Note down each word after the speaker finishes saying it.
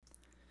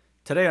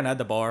Today on At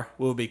the Bar,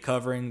 we'll be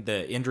covering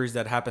the injuries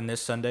that happened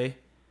this Sunday.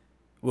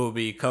 We'll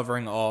be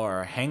covering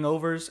our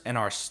hangovers and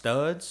our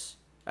studs,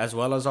 as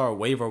well as our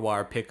waiver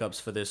wire pickups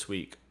for this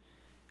week.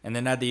 And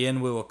then at the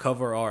end, we will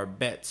cover our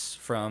bets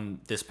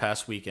from this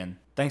past weekend.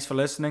 Thanks for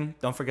listening.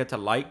 Don't forget to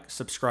like,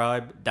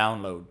 subscribe,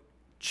 download.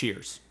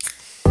 Cheers.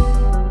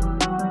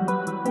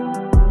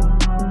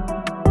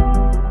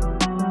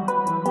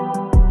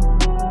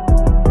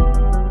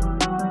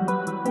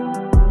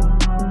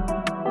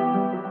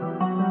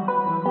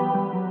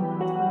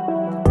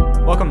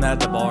 Welcome to At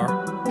the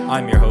Bar.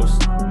 I'm your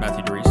host,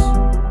 Matthew Dries.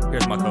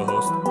 Here's my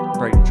co-host,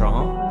 Brayton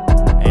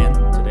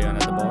and today on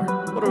At the Bar,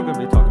 what are we going to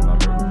be talking about,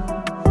 Brayton?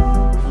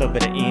 A little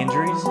bit of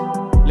injuries.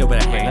 A little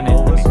bit of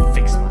hangovers. Let me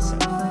fix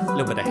myself. A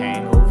little bit of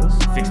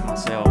hangovers. Fix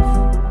myself.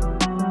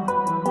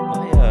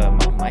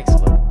 My mic's a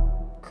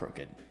little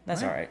crooked.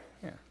 That's all right.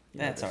 Yeah.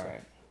 That's all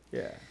right.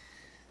 Yeah.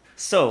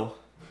 So,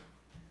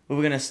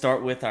 we're gonna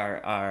start with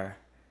our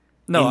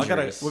No,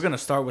 injuries. we're going to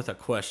start with a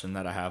question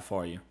that I have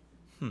for you.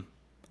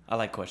 I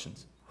like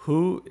questions.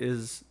 Who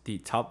is the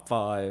top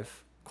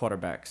 5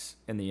 quarterbacks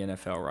in the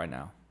NFL right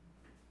now?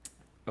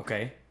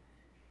 Okay.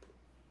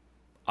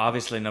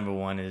 Obviously, number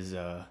one is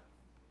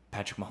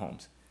Patrick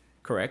Mahomes.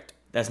 Correct?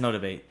 That's no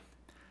debate.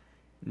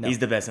 No. He's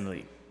the best in the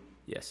league,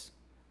 Yes.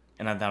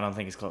 and I don't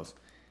think it's close.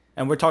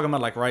 And we're talking about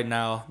like right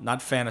now,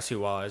 not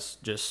fantasy-wise,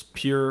 just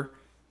pure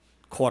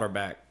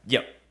quarterback.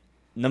 Yep.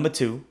 Number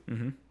two,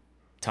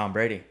 Tom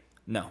Brady,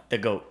 No. the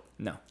GOAT.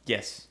 No.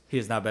 Yes. He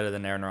is not better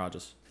than Aaron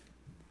Rodgers.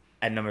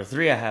 At number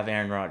 3, I have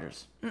Aaron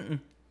Rodgers.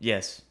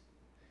 Yes.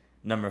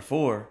 Number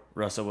 4,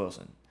 Russell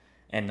Wilson.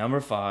 And number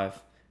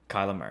 5,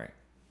 Kyler Murray.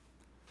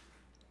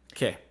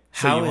 Okay.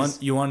 So How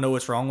you want to know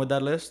what's wrong with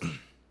that list?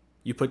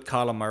 You put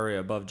Kyler Murray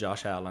above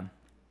Josh Allen.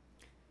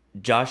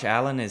 Josh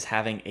Allen is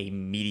having a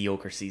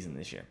mediocre season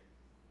this year.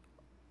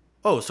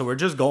 Oh, so we're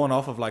just going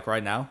off of like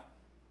right now?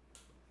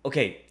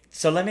 Okay,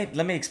 so let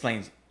me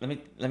explain. Let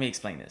me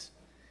explain this.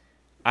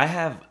 I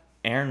have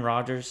Aaron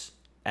Rodgers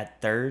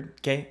at 3rd.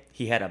 Okay,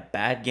 he had a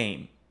bad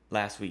game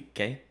last week.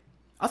 Okay.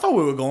 I thought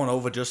we were going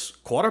over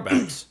just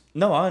quarterbacks.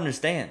 No, I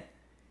understand.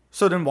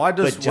 So then why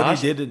does But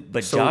Josh, what he did?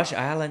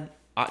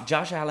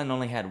 Josh Allen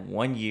only had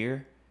 1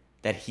 year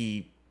that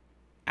he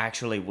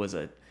actually was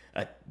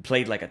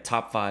played like a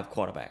top 5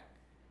 quarterback.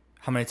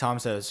 How many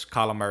times has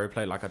Kyler Murray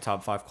played like a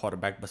top 5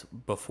 quarterback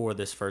before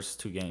this first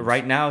 2 games?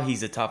 Right now,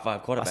 he's a top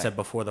 5 I quarterback. said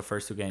before the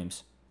first 2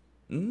 games.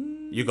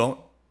 You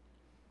go?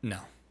 No.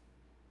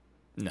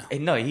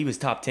 No, he was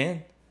top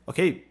 10.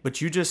 Okay,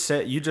 but you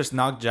just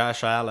knocked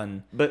Josh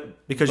Allen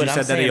because you I'm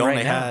said that he saying only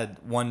right now- had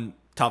one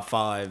top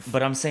 5.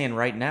 But I'm saying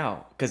right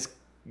now, because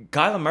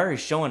Kyler Murray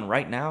is showing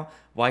right now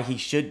why he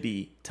should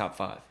be top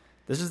 5.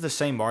 This is the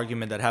same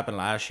argument that happened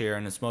last year,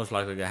 and it's most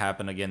likely to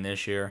happen again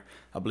this year.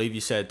 I believe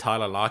you said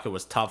Tyler Lockett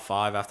was top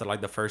 5 after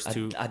like the first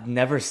 2. I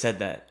never said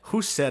that.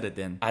 Who said it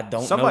then? I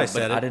don't Somebody know,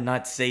 said but it. I did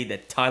not say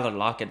that Tyler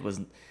Lockett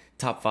was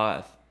top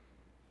 5.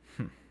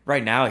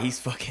 Right now, he's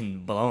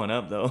fucking blowing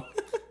up, though.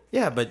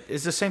 Yeah, but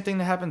it's the same thing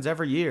that happens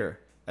every year.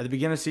 At the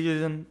beginning of the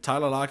season,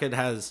 Tyler Lockett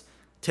has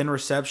 10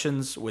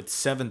 receptions with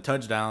 7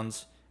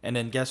 touchdowns, and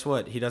then guess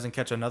what? He doesn't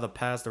catch another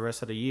pass the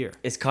rest of the year.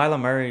 Is Kyler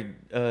Murray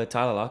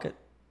Tyler Lockett?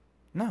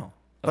 No.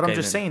 But Okay, I'm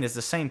just then. saying it's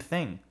the same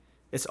thing.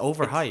 It's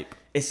overhype.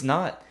 It's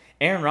not.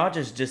 Aaron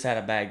Rodgers just had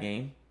a bad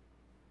game.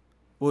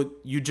 Well,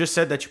 you just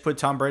said that you put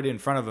Tom Brady in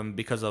front of him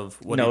because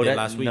of what he did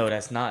last week. No,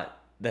 that's not.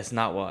 That's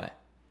not why.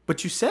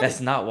 But you said That's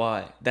it. not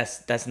why.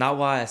 That's not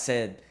why I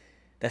said.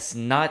 That's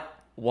not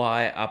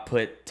why I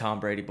put Tom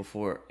Brady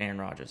before Aaron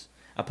Rodgers.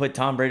 I put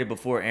Tom Brady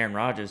before Aaron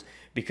Rodgers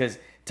because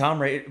Tom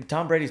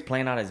Brady's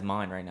playing out his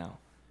mind right now.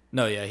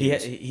 No, yeah,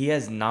 He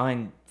has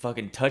 9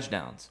 fucking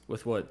touchdowns.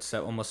 with what,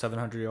 almost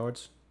 700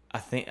 yards? I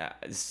think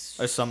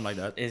Or something like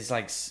that. it's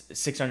like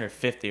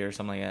 650 or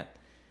something like that.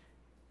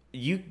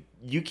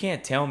 You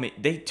can't tell me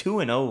they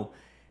 2-0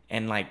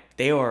 and like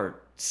they are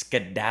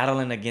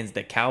skedaddling against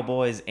the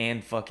Cowboys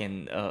and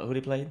fucking who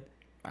they played?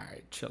 All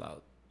right, chill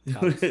out.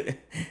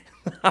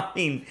 I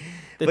mean,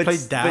 They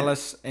played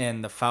Dallas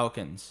and the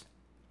Falcons.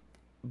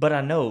 But I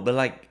know, but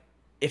like,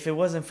 if it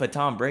wasn't for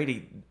Tom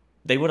Brady,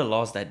 they would have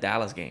lost that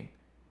Dallas game.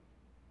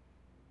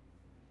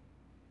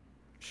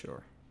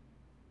 Sure.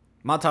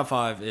 My top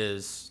 5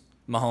 is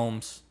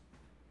Mahomes,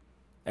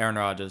 Aaron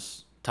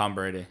Rodgers, Tom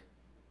Brady,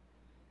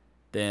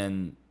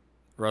 then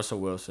Russell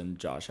Wilson,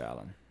 Josh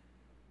Allen.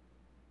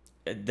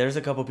 There's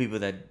a couple people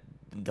that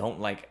don't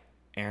like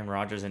Aaron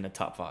Rodgers in the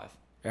top 5.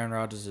 Aaron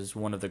Rodgers is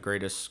one of the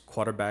greatest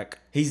quarterback.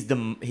 He's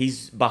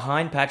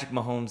behind Patrick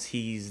Mahomes.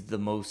 He's the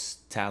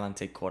most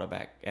talented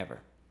quarterback ever.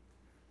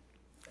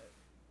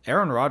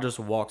 Aaron Rodgers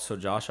walked so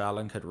Josh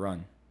Allen could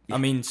run. I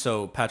mean,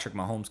 so Patrick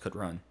Mahomes could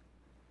run.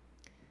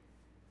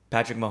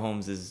 Patrick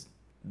Mahomes is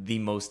the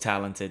most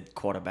talented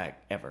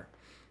quarterback ever.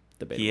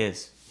 Debatable.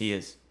 He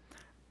is.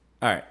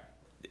 All right.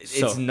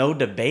 It's no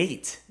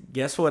debate.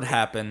 Guess what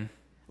happened?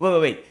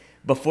 Wait.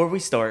 Before we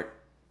start,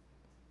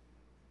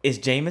 is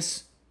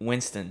Jameis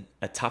Winston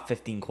a top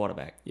 15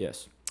 quarterback?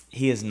 Yes.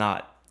 He is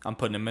not. I'm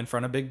putting him in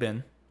front of Big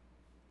Ben.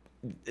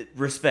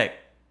 Respect.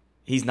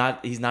 He's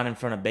not in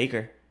front of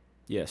Baker.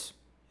 Yes.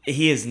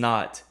 He is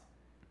not.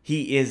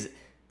 He is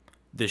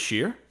This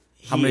year?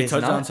 How many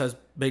touchdowns has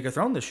Baker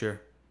thrown this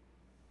year?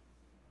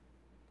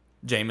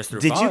 Jameis threw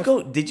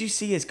 5. Did you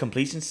see his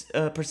completion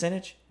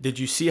percentage? Did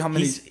you see how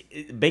many?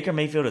 Baker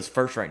Mayfield is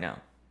first right now.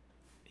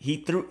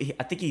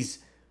 I think he's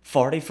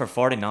 40 for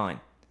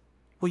 49.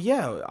 Well,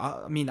 yeah.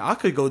 I mean, I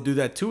could go do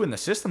that too in the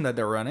system that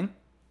they're running.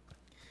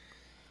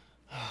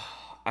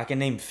 I can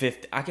name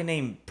 50. I can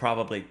name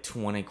probably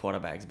 20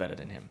 quarterbacks better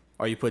than him.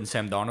 Are you putting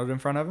Sam Darnold in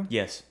front of him?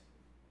 Yes.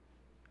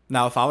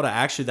 Now, if I would have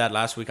asked you that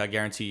last week, I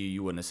guarantee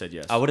you wouldn't have said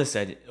yes. I would have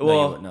said it. No,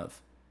 you wouldn't have.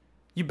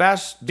 You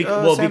bashed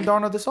Sam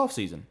Darnold this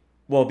offseason.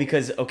 Well,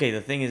 because, okay, the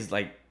thing is,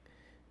 like,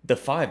 the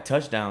 5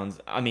 touchdowns,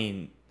 I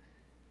mean,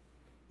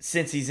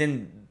 since he's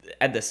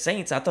at the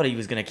Saints, I thought he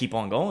was going to keep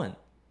on going.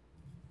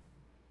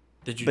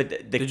 Did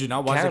you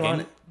not watch the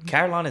game?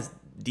 Carolina's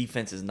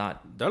defense is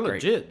not They're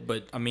great. legit,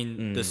 but, I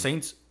mean, the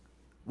Saints...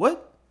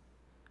 What?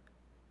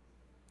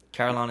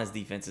 Carolina's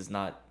defense is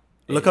not...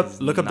 Look up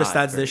the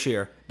stats this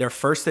year. They're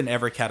first in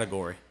every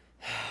category.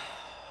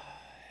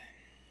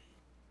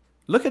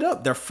 Look it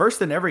up. They're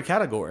first in every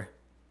category.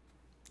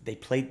 They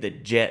played the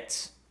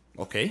Jets.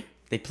 Okay.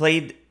 They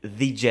played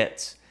the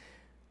Jets,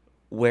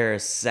 where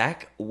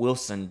Zach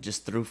Wilson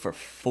just threw for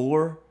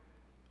 4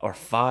 or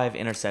 5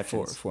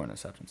 interceptions. 4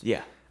 interceptions.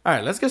 Yeah. All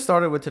right, let's get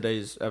started with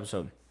today's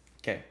episode.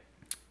 Okay.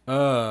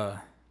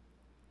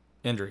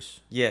 Injuries.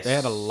 Yes. They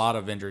had a lot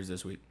of injuries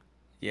this week.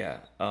 Yeah.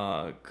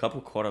 A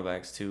couple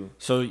quarterbacks too.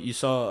 So you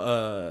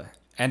saw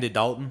Andy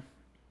Dalton.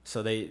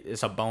 So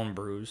it's a bone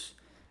bruise.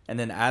 And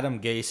then Adam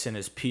Gase sent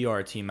his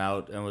PR team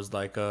out and was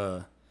like,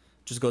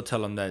 just go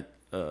tell him that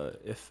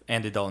if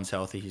Andy Dalton's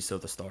healthy, he's still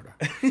the starter.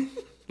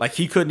 Like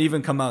he couldn't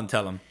even come out and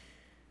tell him.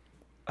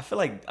 I feel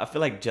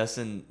like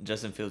Justin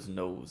Fields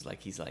knows.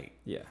 Like he's like,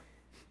 yeah.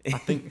 I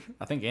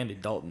think Andy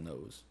Dalton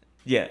knows.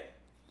 Yeah.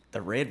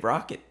 The Red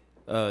Rocket.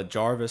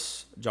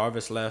 Jarvis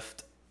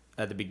left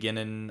at the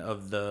beginning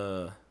of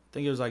I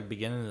think it was like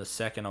beginning of the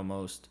second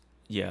almost.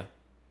 Yeah.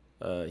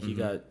 He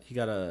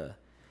got a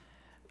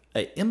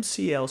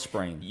MCL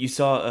sprain. You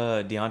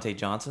saw Deontay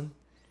Johnson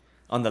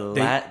on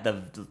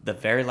the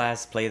very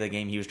last play of the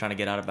game. He was trying to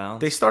get out of bounds.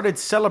 They started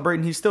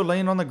celebrating. He's still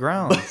laying on the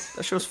ground.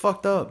 That shit was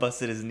fucked up.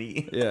 Busted his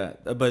knee. Yeah,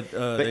 but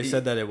they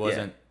said that it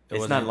wasn't. Yeah,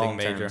 It's not long long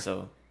major. term.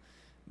 So,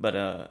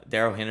 but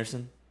Darrell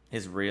Henderson,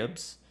 his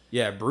ribs.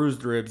 Yeah,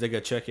 bruised ribs. They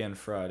got check in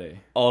Friday.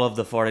 All of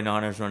the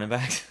 49ers running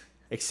backs.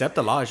 Except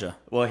Elijah.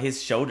 Well,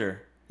 his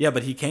shoulder. Yeah,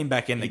 but he came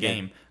back in the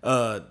game.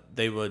 Did.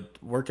 They were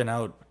working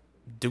out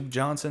Duke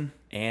Johnson.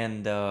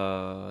 And,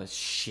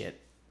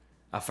 shit.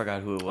 I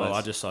forgot who it was. Oh,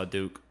 I just saw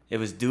Duke. It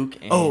was Duke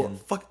and... Oh,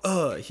 fuck.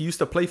 He used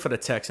to play for the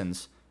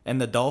Texans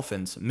and the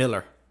Dolphins.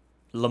 Miller.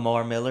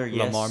 Lamar Miller,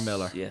 yes. Lamar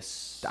Miller.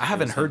 Yes. I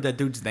haven't heard that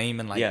dude's name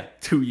in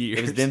 2 years.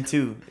 It was them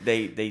too.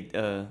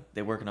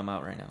 They're working them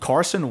out right now.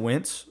 Carson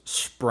Wentz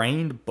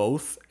sprained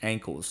both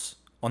ankles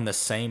on the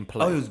same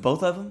play. Oh, it was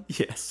both of them?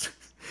 Yes.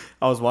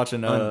 I was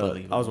watching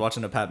Unbelievable. I was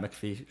watching the Pat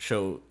McAfee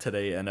show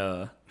today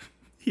and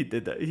he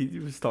did that. He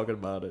was talking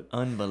about it.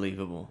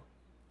 Unbelievable.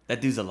 That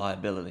dude's a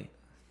liability.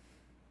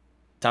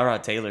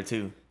 Tyrod Taylor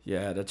too.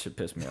 Yeah, that shit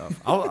pissed me off.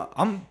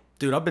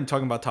 I've been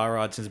talking about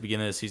Tyrod since the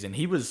beginning of the season.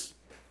 He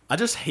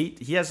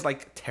has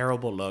like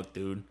terrible luck,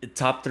 dude.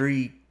 Top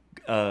 3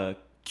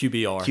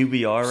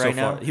 QBR right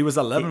now. He was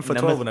 11 for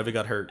 12 whenever he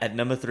got hurt. At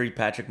number 3,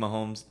 Patrick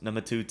Mahomes.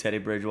 Number 2, Teddy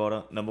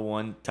Bridgewater. Number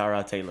 1,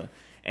 Tyrod Taylor.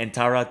 And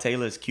Tyrod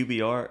Taylor's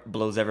QBR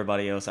blows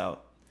everybody else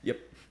out. Yep.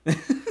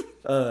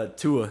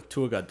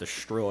 Tua got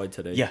destroyed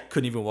today. Yeah.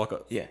 Couldn't even walk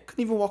up. Yeah.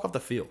 Couldn't even walk off the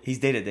field. He's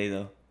day to day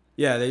though.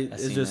 Yeah,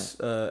 it's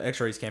just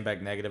X-rays came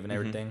back negative and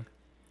everything.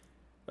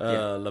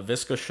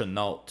 Laviska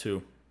Shenault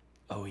too.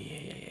 Oh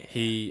yeah.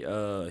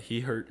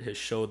 He hurt his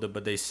shoulder,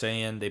 but they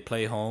saying they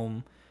play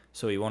home,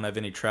 so he won't have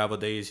any travel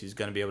days. He's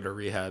gonna be able to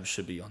rehab.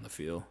 Should be on the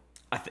field.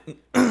 I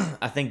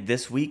think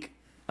this week,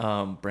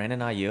 Brandon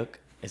Ayuk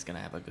is gonna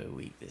have a good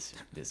week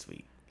this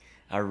week.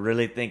 I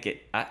really think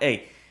it.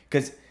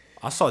 Because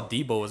I saw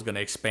Debo was gonna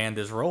expand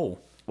his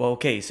role. Well,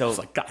 okay, so I was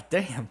like, God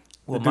damn.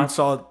 Well, the dude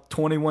saw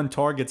 21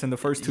 targets in the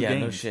first 2 games. Yeah,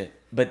 no shit.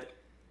 But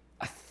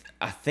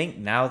I think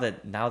now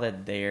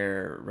that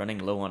they're running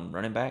low on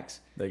running backs,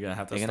 they're gonna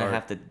have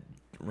to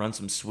run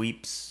some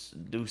sweeps,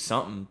 do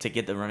something to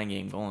get the running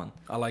game going.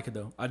 I like it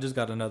though. I just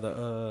got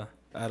another.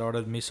 I'd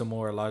ordered me some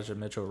more Elijah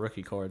Mitchell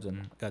rookie cards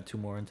and got 2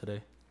 more in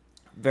today.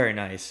 Very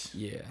nice.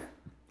 Yeah.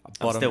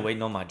 I'm still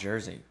waiting on my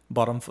jersey.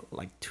 Bought them for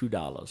like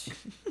 $2.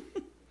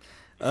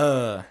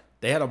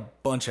 They had a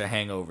bunch of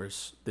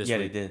hangovers this week. Yeah,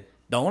 they did.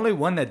 The only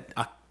one that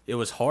it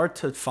was hard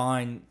to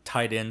find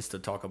tight ends to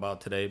talk about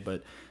today,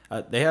 but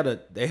they had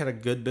a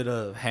good bit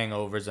of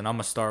hangovers, and I'm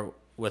gonna start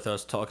with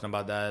us talking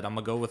about that. I'm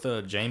gonna go with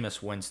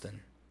Jameis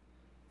Winston.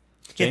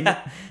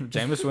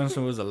 Jameis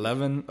Winston was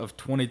 11 of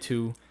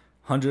 22,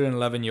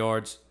 111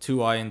 yards, 2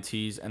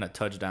 INTs, and a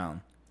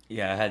touchdown.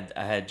 Yeah,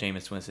 I had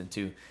Jameis Winston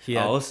too. He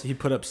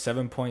put up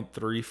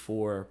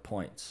 7.34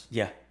 points.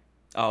 Yeah.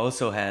 I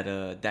also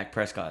had Dak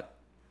Prescott,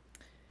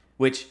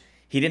 which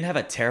he didn't have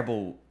a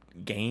terrible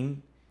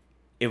game.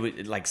 it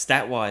was like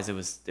stat wise, it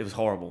was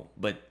horrible,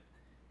 but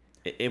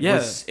it Yeah.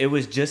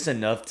 was just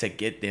enough to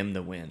get them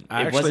the win.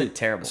 It wasn't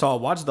terrible. So I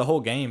watched the whole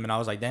game and I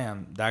was like,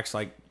 damn, Dak's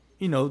like,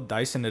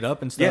 dicing it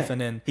up and stuff. Yeah.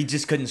 And then He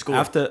just couldn't score.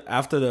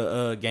 after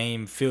the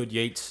game, Field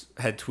Yates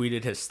had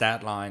tweeted his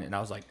stat line, and I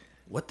was like,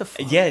 what the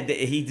fuck? Yeah,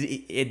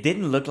 it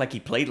didn't look like he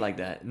played like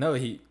that. No,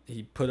 he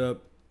put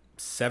up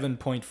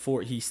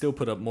 7.4. He still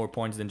put up more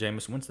points than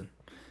Jameis Winston.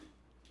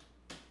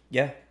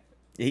 Yeah.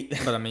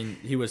 But I mean,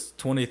 he was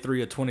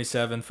 23 of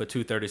 27 for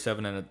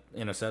 237 and an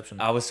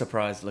interception. I was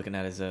surprised looking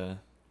at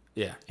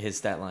Yeah. his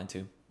stat line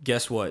too.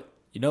 Guess what?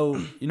 You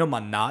know my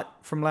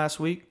knot from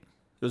last week?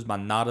 It was my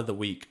knot of the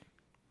week.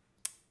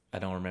 I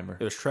don't remember.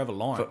 It was Trevor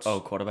Lawrence.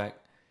 Quarterback.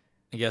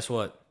 And guess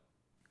what?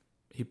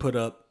 He put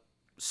up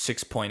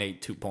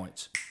 6.82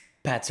 points.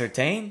 Pat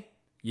Surtain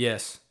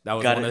Yes, that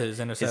was one of his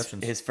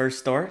interceptions. His first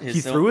start.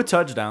 He threw a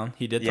touchdown.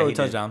 He did throw a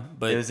touchdown,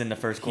 but it was in the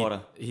first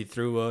quarter. He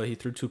threw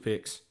 2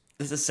 picks.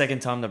 This is the second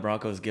time the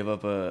Broncos give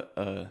up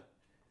a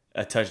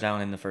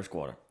touchdown in the first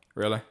quarter,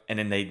 Really? and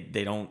then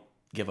they don't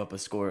give up a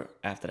score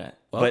after that.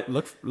 Well, but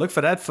look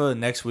for that for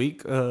next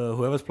week.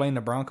 Whoever's playing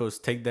the Broncos,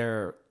 take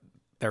their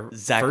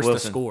Zach first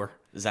Wilson. to score.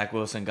 Zach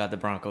Wilson got the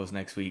Broncos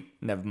next week.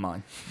 Never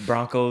mind.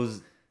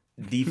 Broncos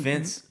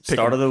defense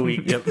start of the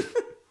week. Yep.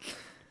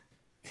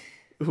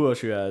 Who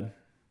else you had?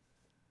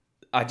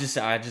 I just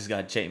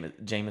got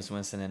Jameis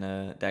Winston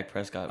and Dak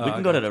Prescott. We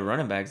can go to the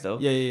running backs though.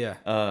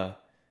 Yeah.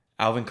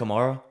 Alvin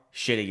Kamara,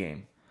 shitty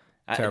game.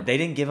 They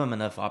didn't give him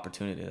enough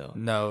opportunity though.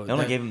 No, they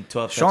only gave him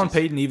 12 Sean touches.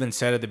 Payton even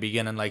said at the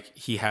beginning like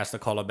he has to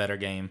call a better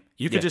game.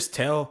 You could just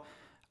tell.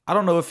 I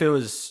don't know if it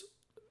was.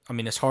 I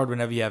mean, it's hard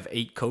whenever you have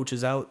 8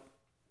 coaches out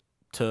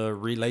to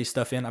relay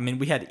stuff in. I mean,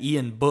 we had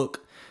Ian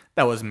Book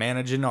that was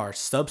managing our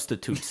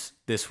substitutes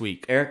this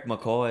week. Eric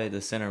McCoy,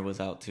 the center, was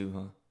out too,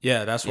 huh?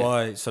 Yeah, that's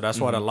why. So that's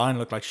why the line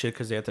looked like shit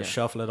because they had to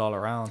shuffle it all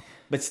around.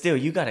 But still,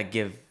 you got to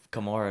give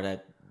Kamara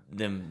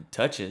them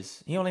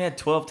touches. He only had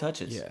 12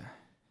 touches. Yeah.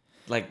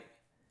 Like,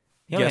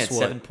 he only Guess had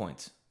what? 7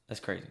 points. That's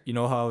crazy. You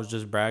know how I was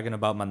just bragging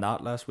about my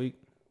knot last week?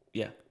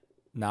 Yeah.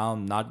 Now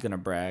I'm not going to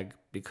brag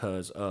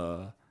because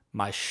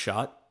my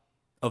shot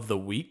of the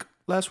week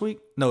last week?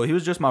 No, he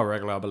was just my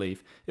regular, I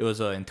believe. It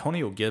was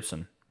Antonio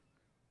Gibson.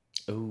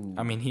 Ooh.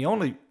 I mean,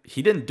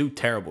 he didn't do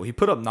terrible. He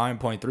put up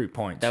 9.3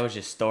 points. That was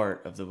your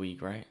start of the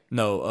week, right?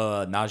 No,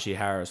 Najee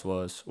Harris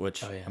was,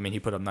 which, Oh, yeah. I mean, he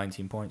put up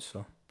 19 points,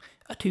 so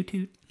a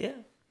toot. Yeah.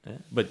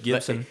 But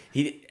Gibson.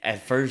 He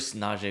at first,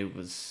 Najee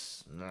was...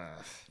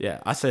 Yeah,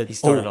 I said... He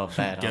started off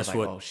bad. Guess I was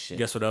what? like, oh, shit.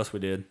 Guess what else we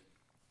did?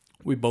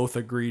 We both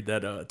agreed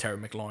that Terry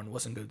McLaurin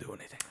wasn't going to do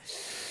anything.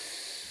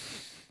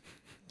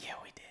 Yeah,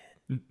 we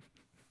did.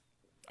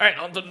 All right,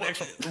 on to the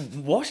next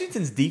one.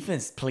 Washington's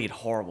defense played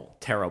horrible.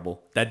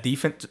 Terrible. That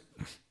defense...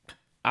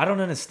 I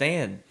don't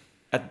understand.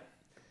 I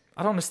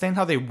don't understand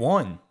how they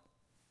won.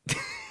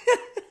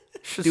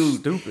 It's just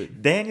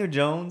stupid. Daniel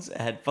Jones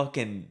had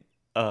fucking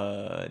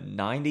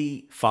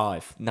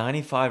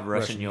 95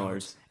 rushing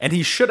yards. And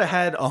he should have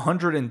had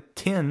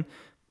 110.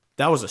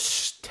 That was a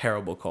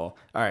terrible call.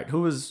 All right,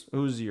 who's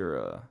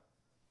your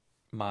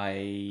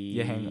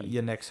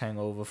your next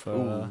hangover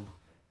for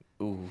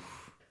Ooh.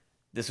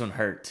 This one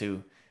hurt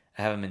too.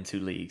 I have him in 2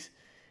 leagues.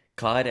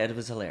 Clyde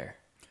Edwards-Helaire.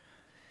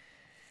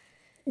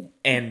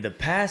 And the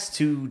past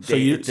 2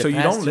 days, so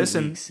you don't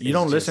listen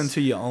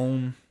to your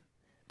own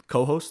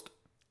co-host?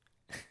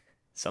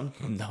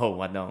 No,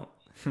 I don't.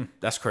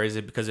 That's crazy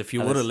because if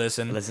you would have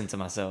listened, listen to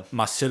myself.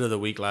 My sit of the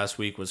week last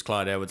week was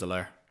Clyde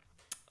Edwards-Helaire.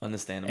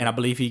 Understandable. And I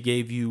believe he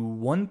gave you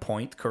 1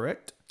 point,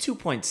 correct?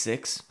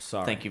 2.6.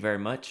 Sorry. Thank you very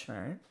much. All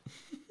right.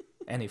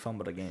 And he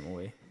fumbled a game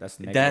away. That's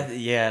negative.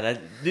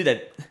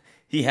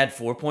 He had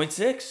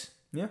 4.6.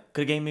 Yeah.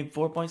 Could have gave me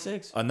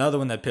 4.6. Another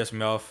one that pissed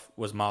me off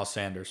was Miles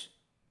Sanders.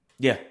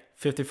 Yeah.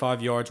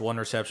 55 yards, 1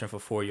 reception for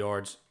 4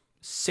 yards,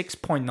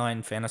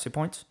 6.9 fantasy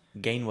points.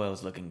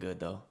 Gainwell's looking good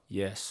though.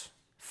 Yes.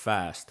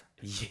 Fast.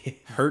 Yeah.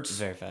 Hurts.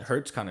 Very fast.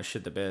 Hurts kind of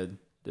shit the bed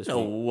this week.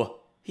 No.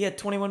 He had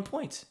 21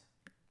 points.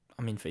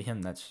 I mean, for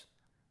him,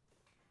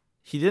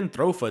 he didn't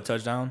throw for a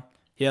touchdown.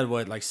 He had,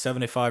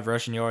 75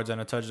 rushing yards and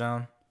a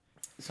touchdown?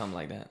 Something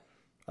like that.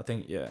 I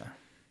think, yeah.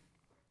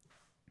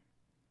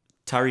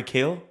 Tyreek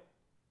Hill,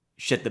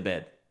 shit the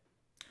bed.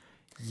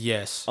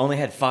 Yes. Only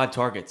had 5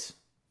 targets.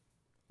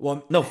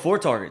 Well, no, 4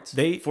 targets.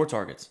 4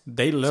 targets.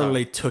 They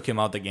literally took him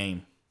out the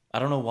game. I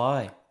don't know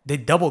why. They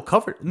double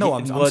covered. No,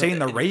 I'm saying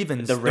the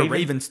Ravens. The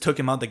Ravens took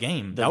him out the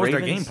game. That was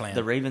their game plan.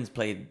 The Ravens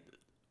played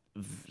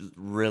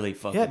really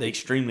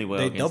extremely well.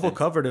 They double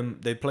covered him.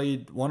 They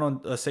played one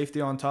on a safety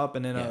on top,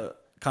 and then a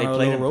kind of a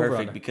little rover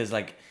perfect because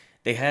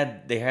they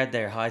had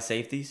their high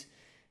safeties,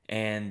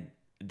 and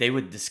they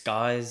would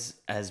disguise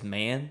as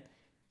man,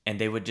 and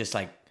they would just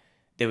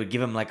they would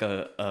give him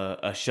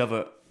a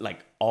shove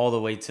all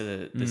the way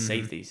to the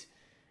safeties,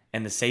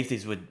 and the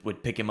safeties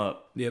would pick him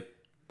up. Yep.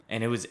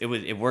 And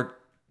it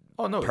worked.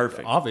 Oh no!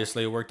 Perfect.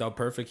 Obviously, it worked out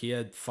perfect. He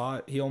had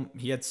 5.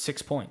 He had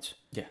 6 points.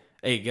 Yeah.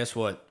 Hey, guess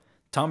what?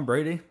 Tom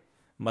Brady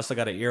must have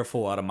got an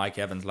earful out of Mike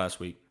Evans last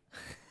week.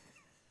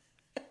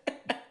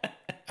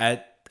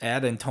 at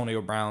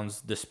Antonio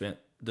Brown's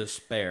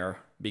despair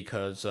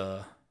because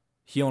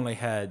he only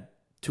had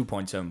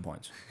 2.7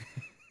 points.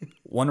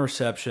 1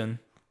 reception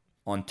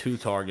on 2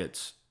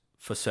 targets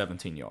for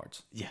 17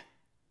 yards.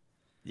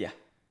 Yeah.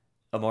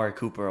 Amari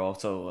Cooper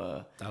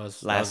also. That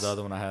was the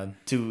other one I had.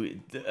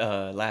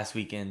 Last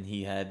weekend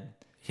he had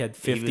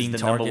 15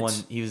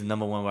 targets. He was the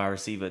number 1 wide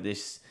receiver.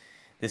 This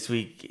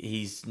week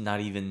he's not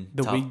even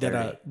the top week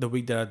 30. The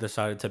week that I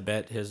decided to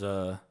bet his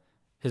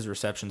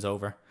receptions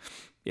over.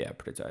 Yeah,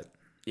 pretty tight.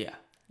 Yeah.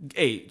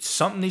 Hey,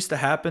 something needs to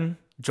happen.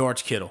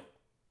 George Kittle,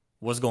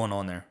 what's going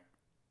on there?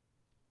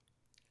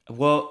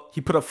 Well,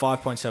 he put up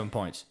 5.7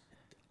 points.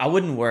 I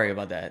wouldn't worry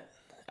about that.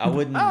 I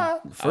wouldn't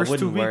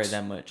worry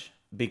that much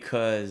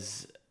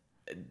because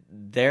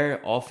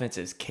their offense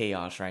is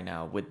chaos right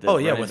now with the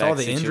with all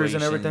the injuries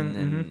and everything.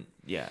 And,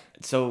 yeah,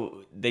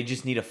 so they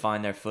just need to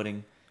find their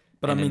footing.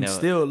 But I mean,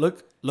 still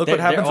look what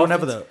happens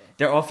whenever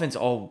their offense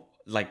all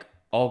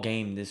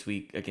game this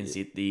week against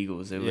the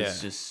Eagles. It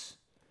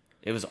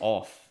was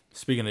off.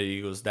 Speaking of the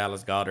Eagles,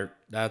 Dallas Goedert,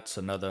 that's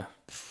another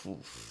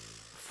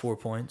 4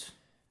 points.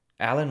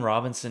 Allen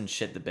Robinson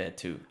shit the bed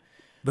too.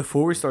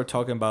 Before we start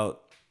talking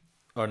about,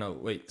 oh no,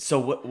 wait.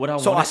 So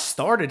I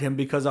started him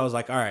because I was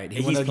like, all right,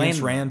 he's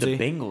against Ramsey,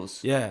 the Bengals.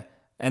 Yeah,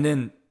 and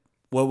then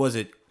what was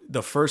it?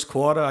 The first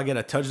quarter, I get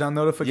a touchdown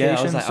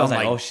notification. Yeah, I was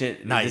like, oh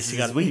shit, nice. This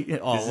is sweet. This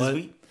is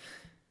sweet.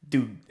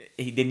 Dude,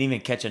 he didn't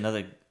even catch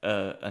another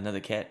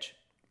catch.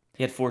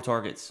 He had 4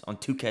 targets on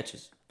 2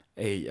 catches.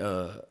 Hey,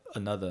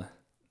 another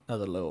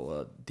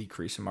little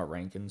decrease in my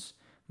rankings.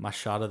 My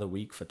shot of the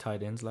week for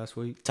tight ends last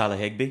week. Tyler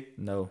Higbee?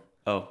 No.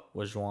 Oh.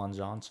 Was Juwan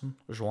Johnson.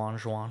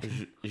 Juwan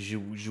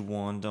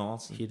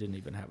Johnson. He didn't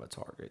even have a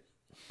target.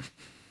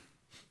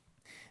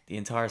 The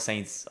entire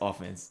Saints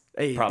offense,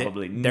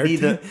 probably.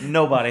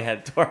 Nobody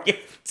had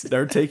targets.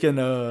 They're taking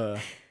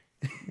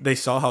they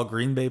saw how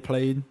Green Bay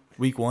played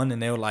week 1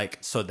 and they were like,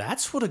 so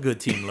that's what a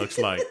good team looks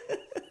like.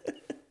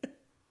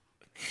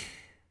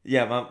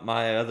 Yeah,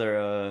 my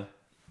other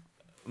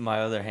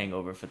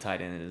hangover for tight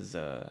end is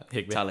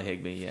Tyler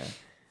Higbee. Yeah,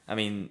 I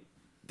mean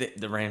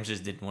the Rams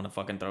just didn't want to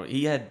fucking throw.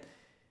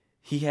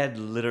 He had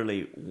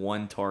literally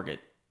 1 target.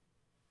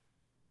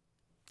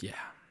 Yeah,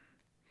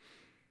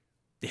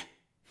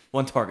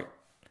 1 target.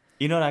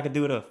 You know what I could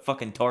do with a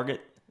fucking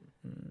target?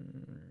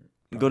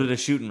 Go to the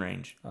shooting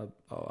range. I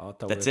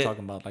thought we were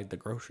talking about like the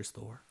grocery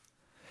store.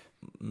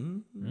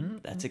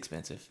 That's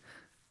expensive.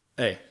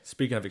 Hey,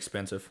 speaking of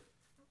expensive,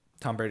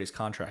 Tom Brady's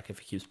contract if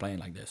he keeps playing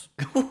like this.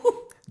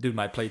 Dude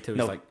might play too.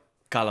 No, he's like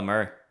Kyler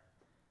Murray.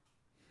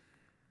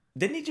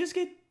 Didn't he just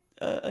get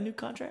a new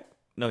contract?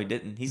 No, he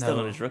didn't. He's still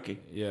on his rookie.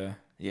 Yeah.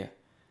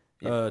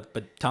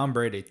 But Tom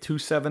Brady,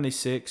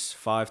 276,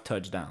 5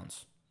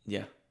 touchdowns.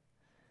 Yeah.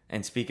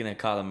 And speaking of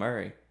Kyler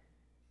Murray,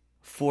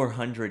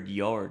 400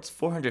 yards,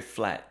 400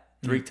 flat,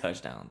 3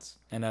 touchdowns.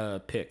 And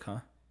a pick,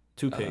 huh?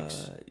 2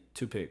 picks.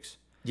 2 picks.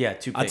 Yeah,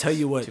 2 picks. I tell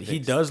you what, he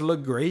does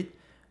look great,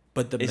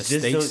 but the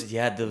mistakes.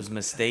 Those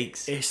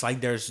mistakes. It's like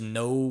there's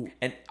no.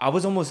 And I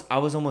was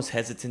almost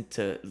hesitant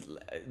to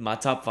my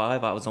top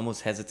 5. I was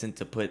almost hesitant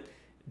to put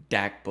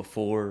Dak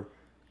before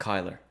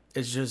Kyler.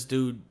 It's just,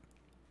 dude.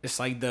 It's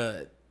like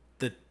the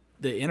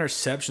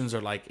interceptions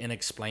are like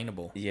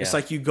inexplainable. Yeah. It's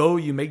like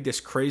you make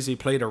this crazy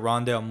play to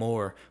Rondale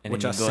Moore, and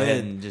which I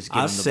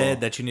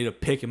said that you need to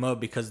pick him up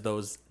because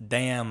those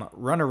damn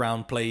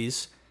runaround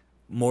plays.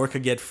 Moore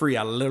could get free.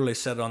 I literally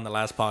said it on the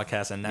last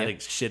podcast, and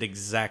that shit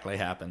exactly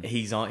happened.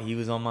 He was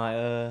on my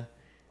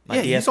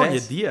DFS. He's on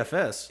your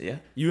DFS. Yeah,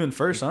 you in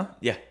first, huh?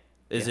 Yeah.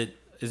 Is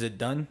it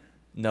done?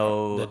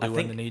 No, I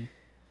think the need.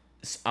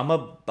 I'm a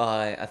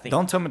buy. I think.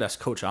 Don't tell me that's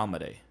Coach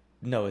Amade.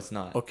 No, it's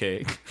not.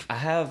 Okay.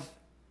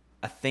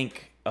 I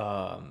think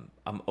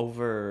I'm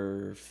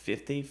over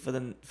 50 for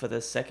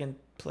the second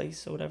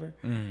place or whatever.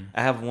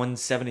 I have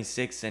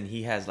 176 and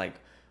he has like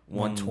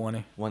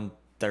 120,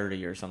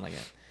 130 or something like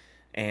that.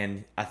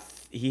 And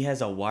he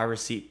has a wide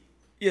receiver.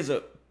 He has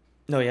a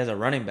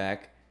running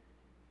back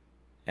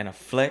and a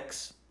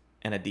flex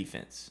and a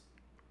defense.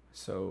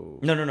 So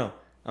no.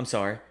 I'm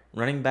sorry.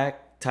 Running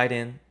back, tight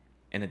end,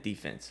 and a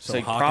defense.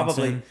 So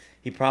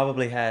he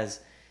probably has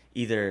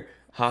either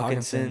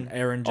Hawkinson,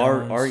 Aaron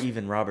Jones, or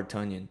even Robert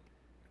Tonyan.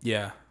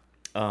 Yeah.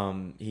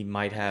 He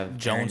might have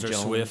Jones or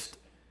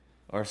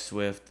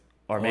Swift,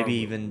 or maybe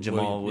even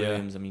Jamal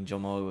Williams. Yeah. I mean,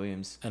 Jamal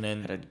Williams and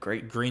then had a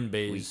great Green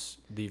Bay's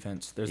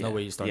defense. There's no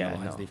way you start the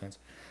Lions defense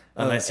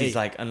unless he's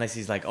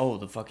like, oh,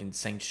 the fucking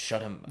Saints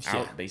shut him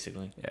out,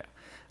 basically.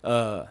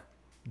 Yeah.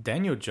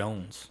 Daniel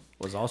Jones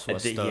was also a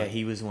stud. Yeah,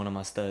 he was one of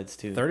my studs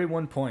too.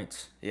 31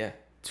 points. Yeah.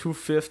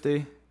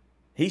 250.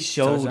 He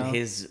showed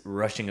his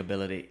rushing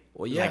ability.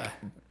 Well, yeah, like,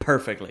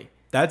 perfectly.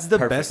 That's the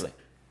best.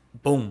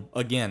 Boom.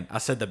 Again, I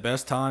said the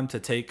best time to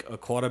take a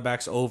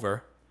quarterback's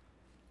over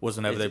was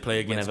whenever they play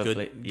against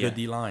good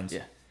D lines.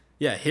 Yeah.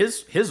 Yeah,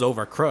 his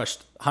over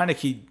crushed.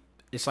 Heineke,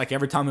 it's like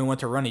every time he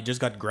went to run, he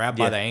just got grabbed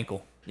by the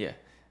ankle. Yeah.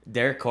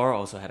 Derek Carr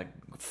also had a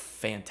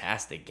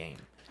fantastic game.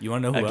 You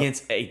want to know who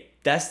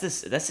that's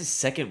his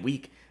second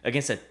week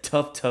against a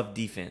tough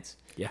defense.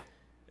 Yeah.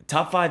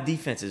 Top 5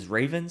 defenses,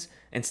 Ravens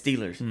and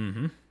Steelers.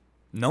 Mm-hmm.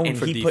 Known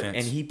for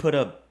defense. He put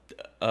up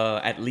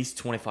at least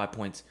 25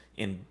 points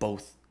in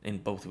both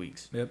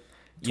weeks. Yep.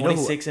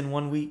 26 in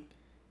 1 week.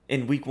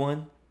 In week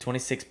 1,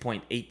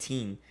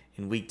 26.18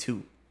 in week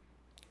 2.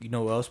 You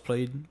know who else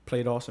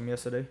played awesome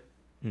yesterday?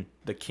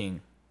 The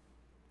King.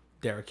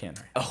 Derrick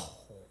Henry. Oh.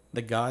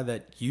 The guy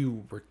that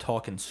you were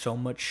talking so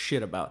much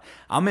shit about.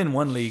 I'm in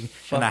one league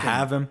and I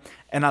have him.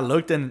 And I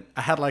looked and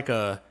I had like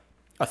a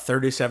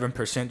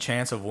 37%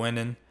 chance of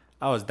winning.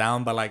 I was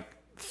down by like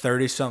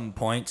 30-something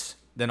points.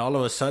 Then all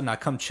of a sudden I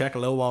come check a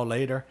little while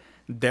later.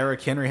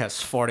 Derrick Henry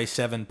has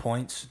 47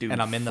 points. Dude,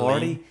 and I'm in the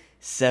league.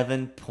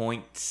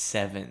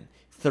 47.7.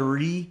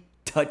 3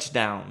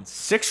 touchdowns.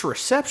 6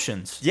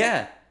 receptions.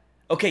 Yeah.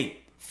 Okay.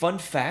 Fun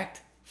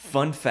fact.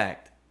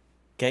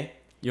 Okay.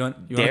 You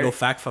want to go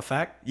fact for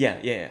fact?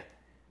 Yeah.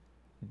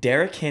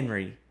 Derrick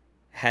Henry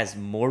has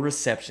more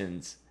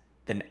receptions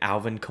than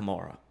Alvin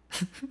Kamara.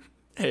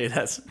 Hey,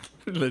 that's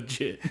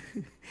legit.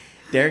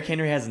 Derrick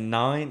Henry has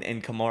 9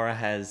 and Kamara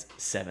has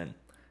 7.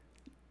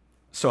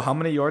 So how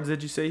many yards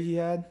did you say he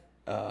had?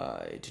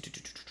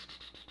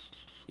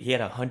 He had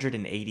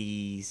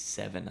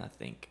 187, I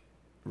think,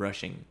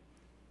 rushing.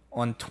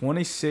 On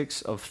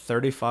 26 of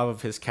 35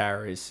 of his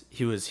carries,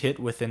 he was hit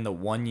within the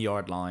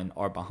 1-yard line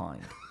or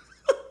behind.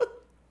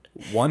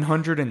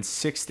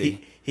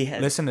 160. He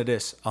had, listen to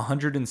this.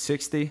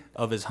 160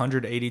 of his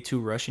 182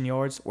 rushing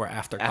yards were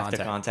after contact.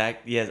 After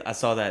contact. Yes, I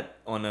saw that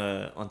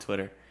on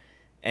Twitter.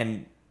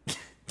 And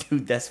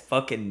dude, that's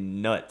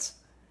fucking nuts.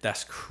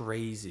 That's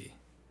crazy.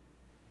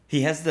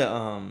 He has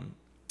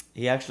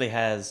he actually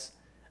has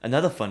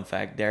another fun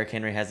fact. Derrick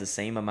Henry has the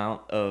same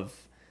amount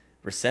of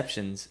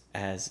receptions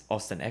as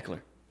Austin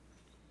Eckler.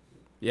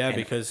 Yeah,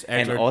 because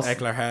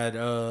Eckler had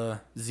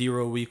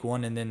 0 week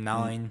 1 and then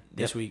 9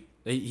 this week.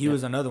 He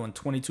was another one,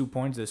 22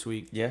 points this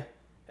week. Yeah.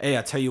 Hey,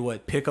 I tell you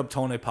what, pick up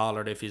Tony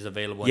Pollard if he's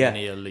available in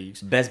any of the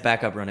leagues. Best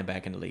backup running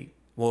back in the league.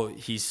 Well,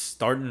 it's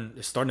starting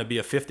to be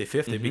a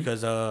 50-50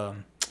 because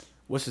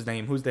what's his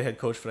name? Who's the head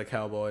coach for the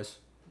Cowboys?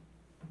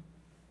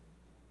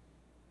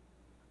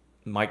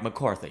 Mike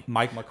McCarthy.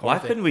 Why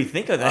couldn't we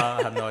think of that?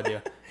 I have no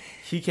idea.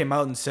 He came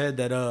out and said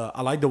that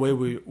I like the way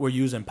we're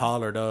using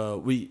Pollard.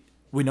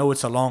 We know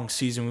it's a long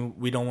season.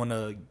 We don't want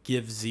to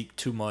give Zeke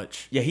too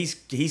much. Yeah,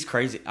 he's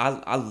crazy.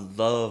 I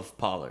love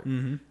Pollard.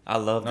 Mm-hmm. I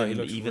love him. He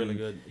looks really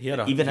good. He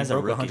broke a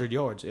rookie. 100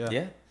 yards.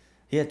 Yeah.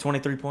 He had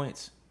 23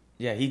 points.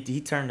 Yeah,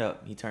 he turned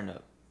up.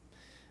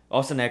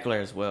 Austin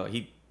Eckler as well.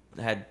 He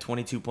had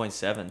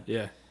 22.7.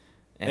 Yeah.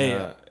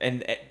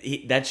 And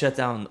that shut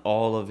down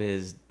all of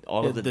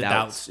the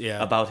doubts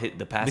about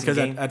the passing because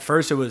game. At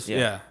first it was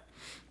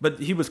but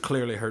he was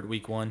clearly hurt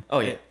week 1. Oh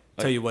yeah.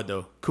 Tell you what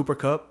though, Cooper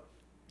Kupp.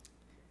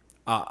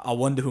 I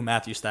wonder who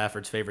Matthew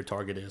Stafford's favorite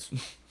target is.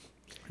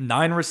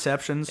 9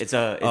 receptions. It's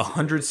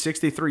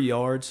 163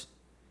 yards,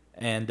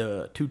 and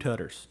 2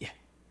 tutters. Yeah.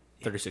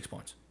 36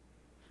 points.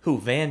 Who?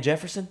 Van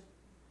Jefferson?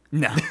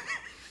 No.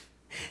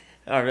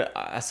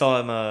 I saw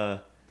him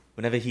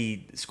whenever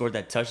he scored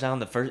that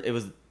touchdown.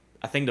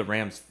 I think the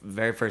Rams'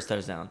 very first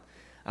touchdown.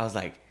 I was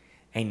like,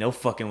 ain't no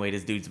fucking way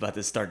this dude's about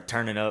to start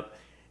turning up.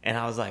 And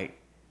I was like,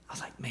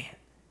 man,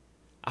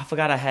 I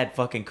forgot I had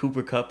fucking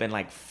Cooper Kupp in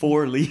like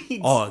 4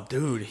 leagues. Oh,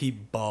 dude, he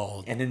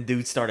balled. And then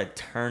dude started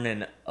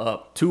turning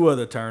up. 2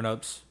 other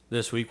turn-ups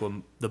this week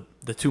were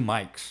the 2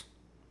 Mikes.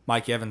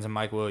 Mike Evans and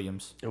Mike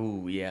Williams.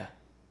 Oh, yeah.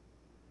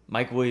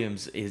 Mike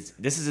Williams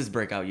this is his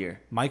breakout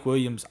year. Mike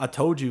Williams, I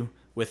told you,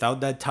 without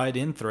that tight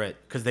end threat,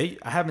 because I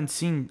haven't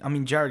seen,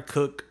 Jared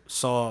Cook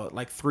saw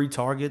like 3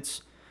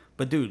 targets,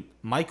 but dude,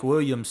 Mike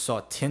Williams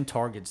saw 10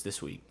 targets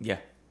this week. Yeah.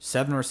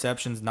 7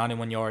 receptions,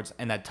 91 yards,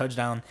 and that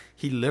touchdown,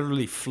 he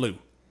literally flew.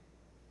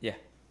 Yeah.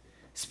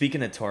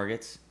 Speaking of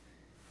targets,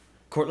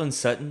 Cortland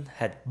Sutton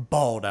had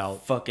balled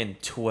out. Fucking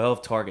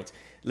 12 targets.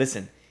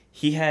 Listen,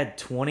 he had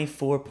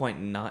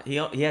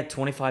 24.9. He had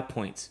 25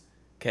 points.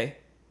 Okay?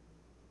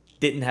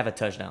 Didn't have a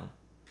touchdown.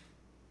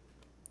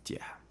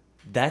 Yeah.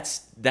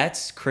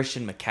 That's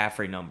Christian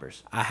McCaffrey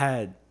numbers. I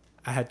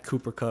had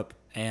Cooper Kupp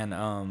and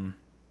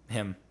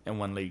him in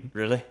one league.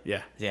 Really?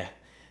 Yeah. Yeah.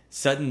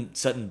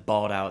 Sutton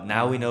balled out.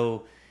 Now we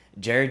know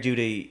Jared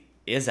Judy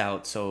is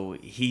out, so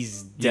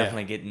he's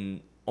definitely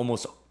getting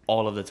almost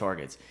all of the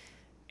targets.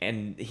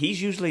 And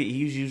he's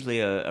usually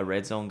a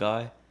red zone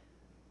guy.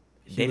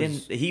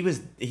 He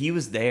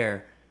was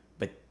there,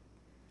 but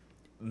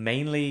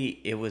mainly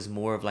it was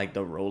more of like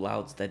the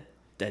rollouts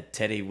that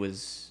Teddy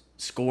was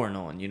scoring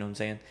on, you know what I'm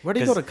saying? Where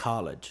did he go to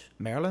college?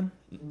 Maryland?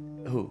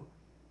 Who?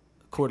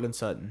 Cortland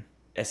Sutton.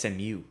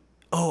 SMU.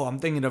 Oh, I'm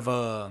thinking of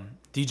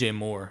DJ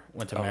Moore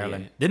went to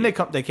Maryland. Yeah.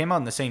 Didn't they came out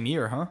in the same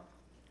year, huh?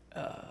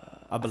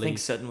 I believe. I think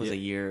Sutton was a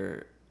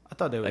year. I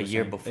thought they were a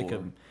year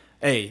before.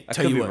 Hey, I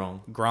tell could you be what,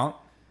 wrong. Gronk.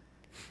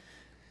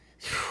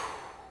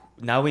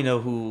 Now we know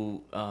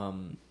who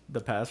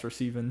the pass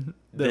receiving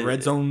the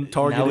red zone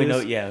target now we is. know,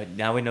 yeah,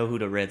 now we know who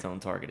the red zone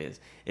target is.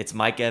 It's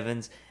Mike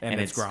Evans and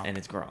it's Gronk. And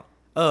it's Gronk.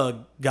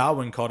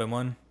 Godwin caught him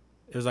one.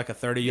 It was like a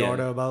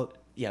 30-yarder about.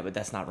 Yeah, but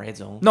that's not red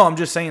zone. No, I'm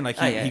just saying, like,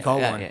 he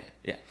caught one.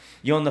 Yeah.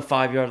 You're on the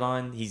 5-yard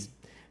line. He's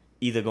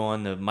either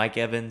going to Mike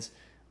Evans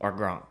or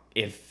Gronk.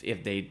 if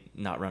they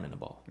not running the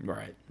ball.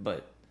 Right.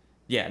 But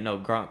yeah, no,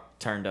 Gronk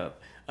turned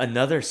up.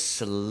 Another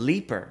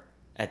sleeper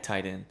at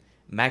tight end,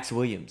 Max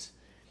Williams.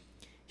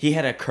 He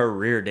had a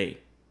career day.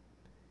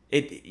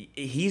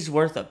 He's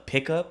worth a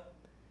pickup,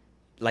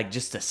 like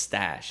just a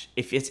stash.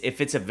 If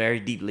it's a very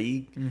deep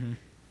league,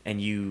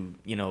 and you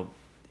know,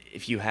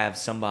 if you have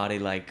somebody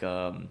like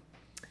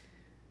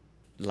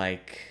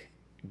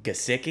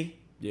Gesicki,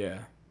 Yeah.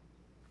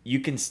 you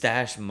can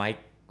stash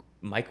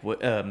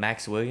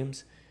Max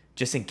Williams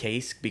just in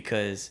case,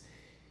 because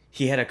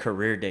he had a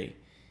career day.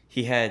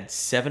 He had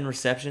 7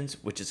 receptions,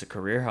 which is a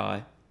career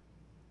high.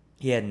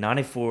 He had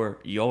 94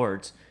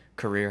 yards,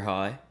 career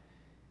high.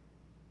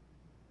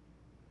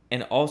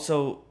 And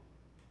also,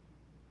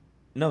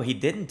 no, he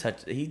didn't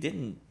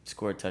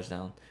score a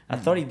touchdown. I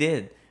thought he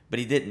did, but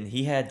he didn't.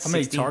 He had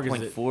 16.4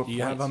 points. Do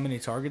you have how many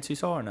targets he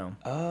saw or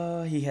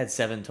no? He had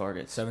 7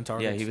 targets. 7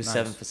 targets? Yeah, he was Nice.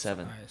 7 for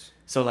 7. Nice.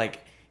 So, like,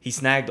 he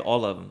snagged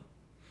all of them.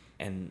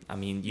 And, I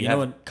mean, you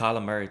have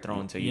Kyler Murray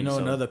throwing to you. You know,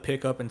 another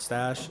pickup and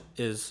stash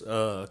is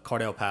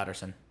Cardell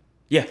Patterson.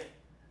 Yeah.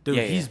 Dude,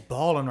 Yeah, he's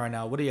balling right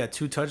now. What, he had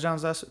 2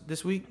 touchdowns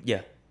this week?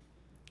 Yeah.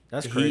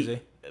 That's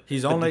crazy.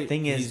 He's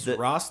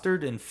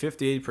rostered in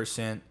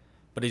 58%,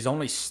 but he's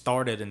only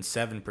started in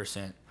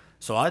 7%.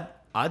 So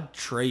I'd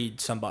trade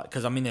somebody,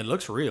 because I mean it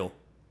looks real.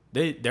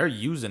 They're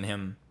using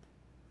him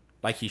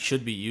like he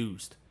should be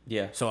used.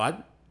 Yeah.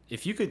 So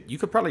if you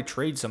could probably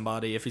trade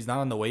somebody if he's not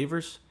on the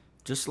waivers,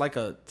 just like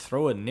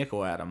throw a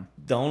nickel at him.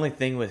 The only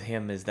thing with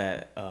him is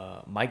that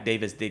Mike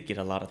Davis did get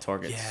a lot of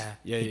targets.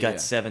 He got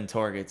 7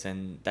 targets,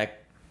 and that.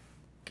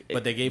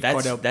 But they gave that's,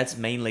 Cardell. That's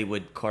mainly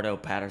what Cardell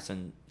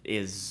Patterson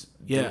is.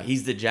 Yeah.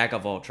 He's the jack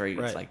of all trades.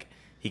 Right. Like,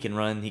 he can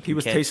run. He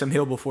was catch. Taysom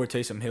Hill before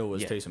Taysom Hill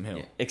was Taysom Hill.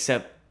 Yeah.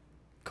 Except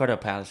Cardell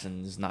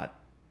Patterson is not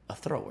a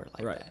thrower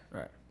like that.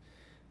 Right.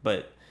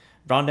 But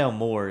Rondale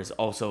Moore is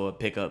also a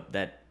pickup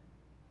that,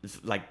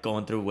 like,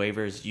 going through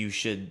waivers, you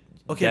should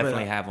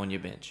definitely have on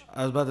your bench.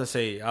 I was about to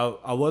say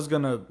I was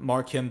gonna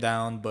mark him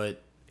down,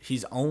 but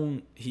he's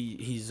rostered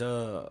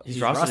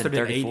at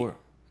 34.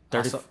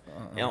 30,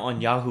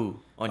 on Yahoo.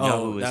 On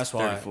Yahoo is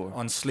 34. Why.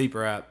 On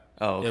Sleeper app.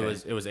 Oh, okay.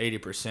 It was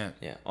 80%.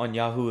 Yeah. On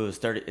Yahoo it's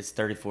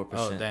 34%.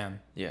 Oh, damn.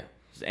 Yeah.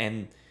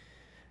 And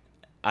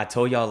I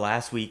told y'all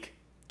last week.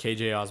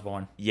 KJ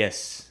Osborne.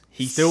 Yes.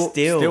 He's still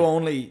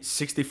only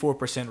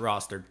 64%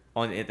 rostered.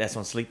 That's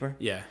on Sleeper?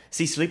 Yeah.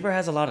 See, Sleeper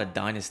has a lot of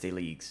dynasty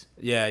leagues.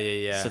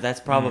 Yeah. So that's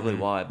probably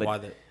why.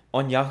 But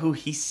on Yahoo,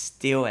 he's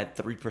still at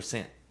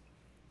 3%.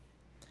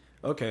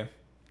 Okay.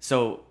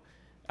 So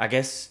I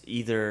guess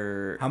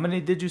either. How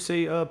many did you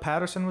say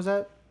Patterson was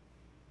at?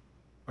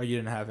 Or you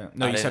didn't have him?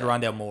 No, you said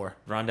Rondale Moore.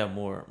 Rondale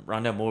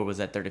Moore was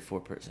at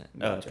 34%.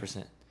 Gotcha.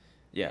 Percent.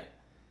 Yeah.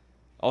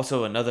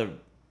 Also, another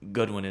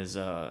good one is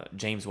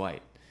James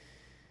White.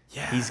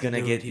 Yeah, he's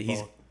gonna get.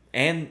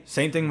 And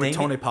same thing with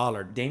Tony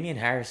Pollard. Damian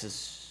Harris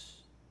is.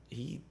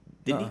 He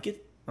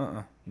get.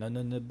 No,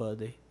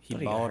 buddy. He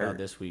balled out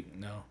this week.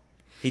 No.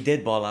 He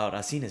did ball out.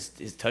 I seen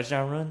his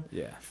touchdown run.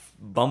 Yeah.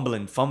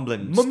 Bumbling,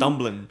 fumbling,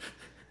 stumbling,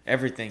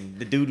 everything.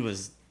 The dude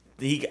was.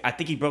 I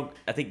think he broke.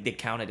 I think they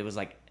counted. It was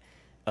like,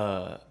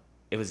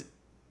 it was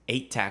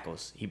 8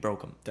 tackles. He broke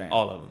them. Damn.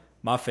 All of them.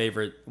 My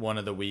favorite one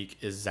of the week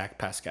is Zach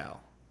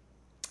Pascal.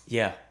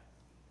 Yeah.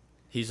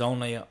 He's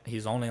only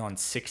on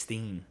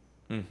 16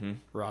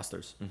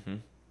 rosters. Mm-hmm.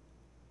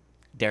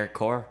 Derek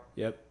Carr.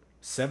 Yep.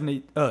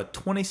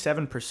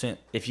 27%.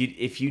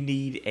 If you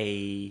need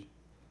a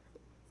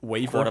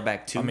waiver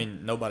quarterback too. I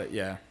mean, nobody.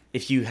 Yeah.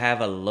 If you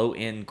have a low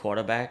end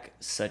quarterback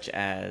such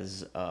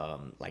as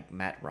like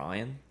Matt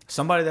Ryan,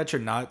 somebody that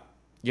you're not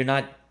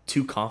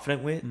too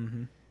confident with,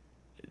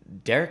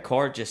 Derek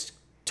Carr just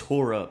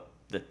tore up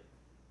the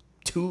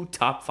 2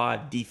 top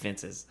 5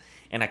 defenses.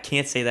 And I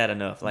can't say that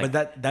enough. Like,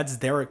 but that's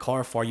Derek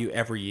Carr for you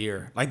every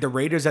year. Like the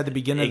Raiders at the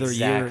beginning of the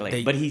year.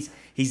 Exactly. But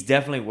he's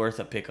definitely worth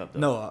a pickup, though.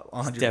 No,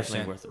 100%. It's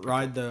definitely worth a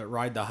pickup.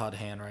 Ride the hot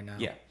hand right now.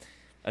 Yeah.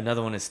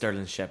 Another one is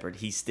Sterling Shepard.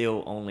 He's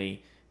still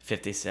only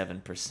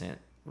 57%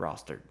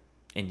 rostered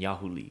in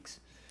Yahoo leagues.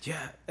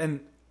 Yeah,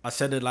 and I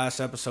said it last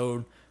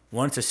episode.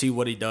 Wanted to see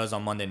what he does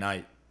on Monday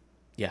night.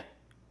 Yeah.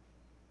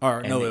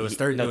 Or no, it was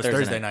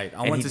Thursday night.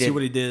 I wanted to see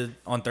what he did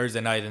on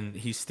Thursday night, and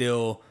he's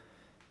still.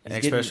 And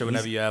especially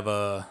whenever you have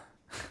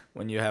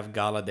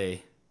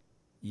Galladay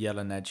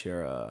yelling at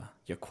your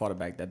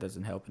quarterback, that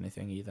doesn't help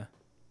anything either.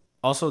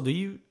 Also, do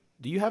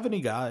you have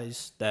any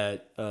guys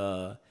that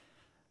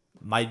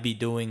might be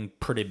doing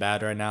pretty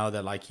bad right now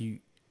that like you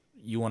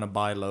want to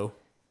buy low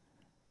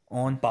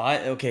on?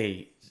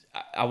 Okay,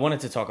 I wanted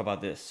to talk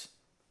about this.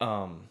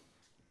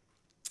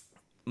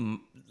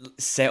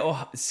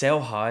 Sell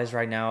highs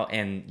right now,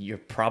 and you're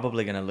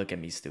probably gonna look at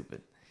me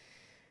stupid.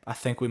 I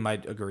think we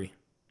might agree.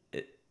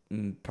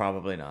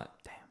 Probably not.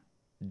 Damn.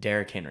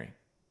 Derrick Henry.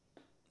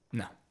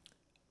 No.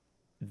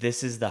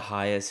 This is the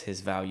highest his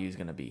value is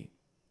going to be.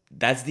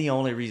 That's the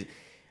only reason.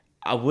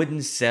 I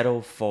wouldn't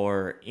settle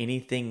for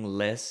anything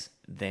less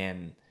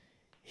than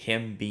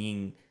him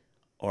being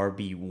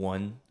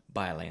RB1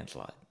 by a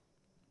landslide.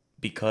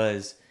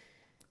 Because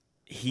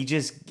he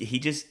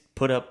just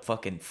put up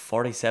fucking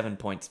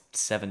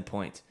 47.7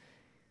 points.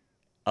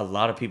 A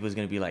lot of people is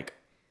gonna be like,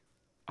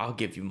 I'll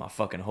give you my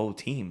fucking whole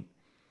team.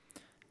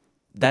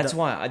 That's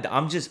why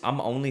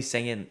I'm only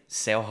saying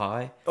sell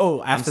high.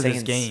 Oh, after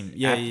this game,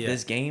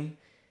 this game,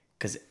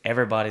 because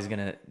everybody's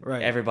gonna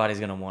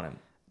want him.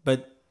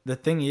 But the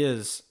thing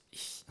is,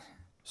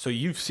 so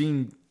you've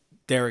seen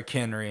Derrick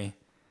Henry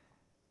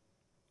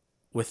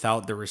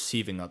without the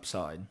receiving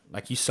upside.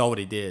 Like, you saw what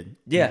he did.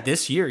 Yeah. And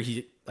this year,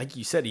 he, like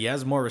you said, he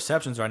has more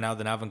receptions right now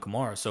than Alvin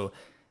Kamara. So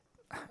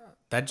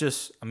that's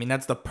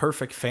the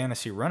perfect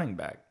fantasy running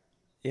back.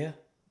 Yeah,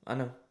 I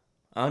know.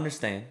 I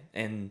understand.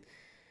 And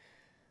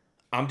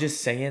I'm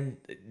just saying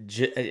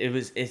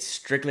it's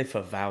strictly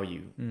for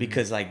value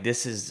because, like,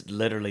 this is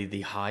literally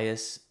the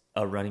highest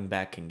a running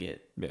back can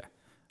get. Yeah.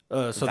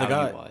 So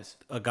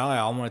a guy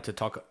I wanted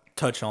to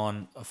touch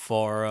on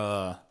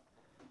for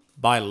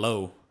buy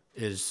low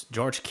is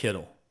George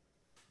Kittle.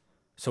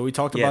 So we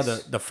talked about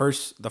the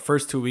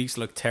first 2 weeks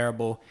looked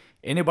terrible.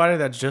 Anybody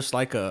that's just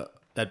like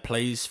that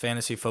plays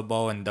fantasy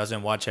football and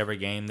doesn't watch every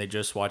game, they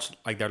just watch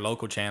like their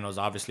local channels.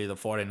 Obviously, the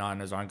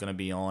 49ers aren't going to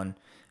be on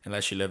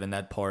unless you live in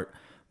that part.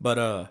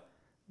 But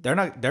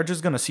they're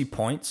just going to see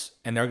points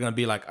and they're going to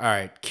be like, all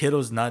right,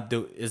 Kittle's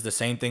is the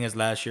same thing as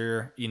last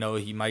year. You know,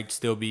 he might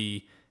still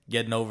be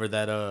getting over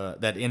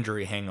that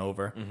injury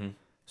hangover. Mm-hmm.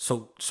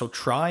 So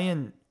try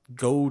and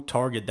go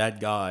target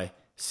that guy.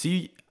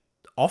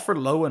 Offer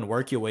low and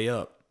work your way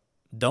up.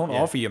 Don't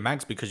offer your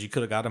max because you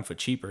could have got him for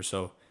cheaper.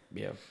 So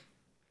yeah,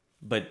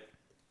 but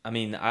I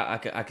mean, I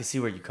can see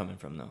where you're coming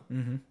from though.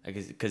 Mm-hmm.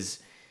 Because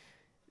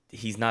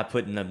he's not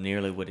putting up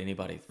nearly what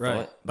anybody thought.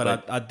 Right,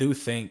 but I do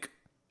think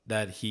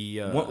that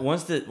he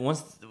once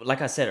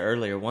like I said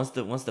earlier, once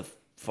the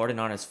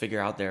 49ers figure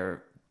out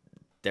their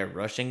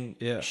rushing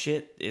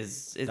shit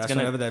it's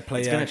gonna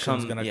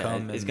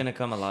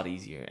come a lot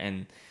easier.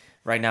 And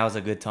right now is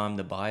a good time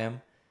to buy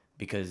him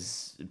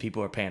because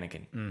people are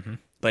panicking. Mm-hmm.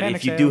 But panic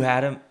if you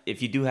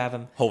do have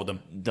him, hold them.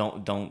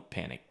 Don't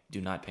panic.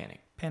 Do not panic.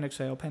 Panic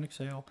sale.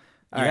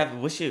 I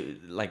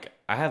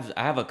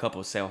have a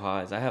couple sell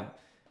highs. I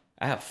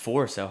have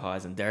 4 sell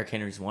highs and Derrick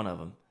Henry's one of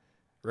them.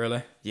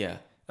 Really? Yeah.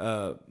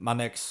 My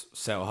next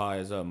sell high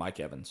is Mike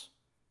Evans.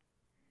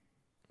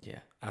 Yeah.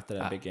 After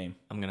that big game,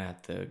 I'm gonna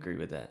have to agree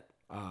with that.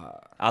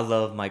 I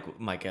love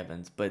Mike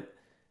Evans, but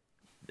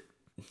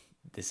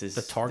this is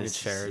the target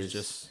share is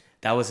just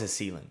that was his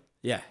ceiling.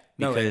 Yeah,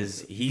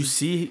 because he's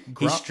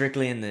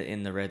strictly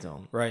in the red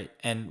zone, right?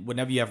 And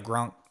whenever you have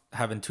Gronk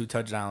having 2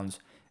 touchdowns,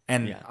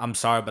 and I'm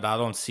sorry, but I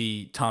don't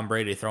see Tom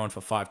Brady throwing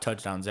for 5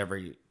 touchdowns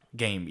every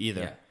game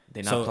either. Yeah,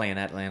 they're not playing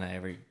Atlanta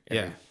every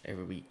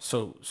week.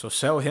 So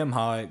sell him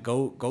high.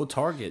 Go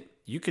target.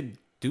 You could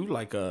do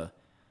like a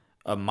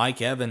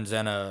Mike Evans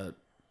and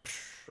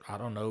I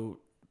don't know,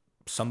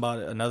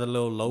 another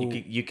little low.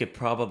 You could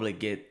probably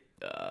get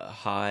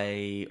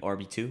high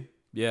RB2.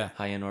 Yeah,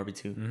 high end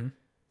RB2. Mm-hmm.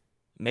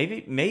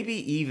 Maybe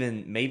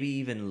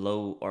even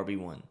low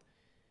RB1.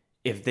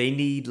 If they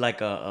need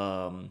like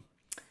a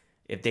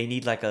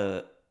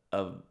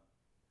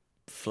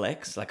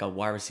flex, like a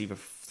wide receiver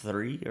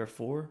 3 or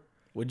 4.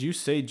 Would you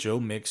say Joe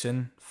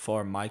Mixon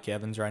for Mike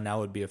Evans right now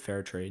would be a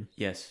fair trade?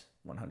 Yes.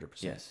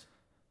 100%. Yes.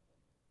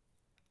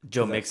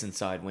 Joe Mixon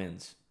side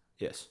wins.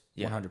 Yes.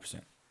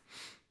 100%.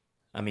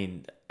 I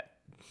mean,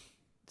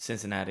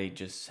 Cincinnati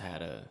just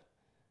had a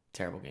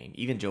terrible game.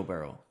 Even Joe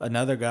Burrow.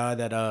 Another guy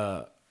that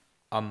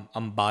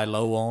I'm buy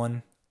low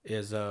on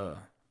is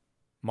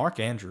Mark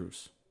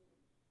Andrews.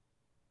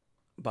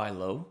 Buy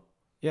low?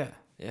 Yeah.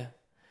 Yeah.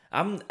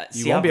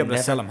 You won't be able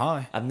to sell him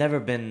high. I've never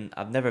been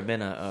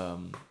a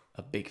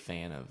big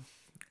fan of.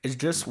 It's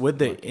just with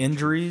the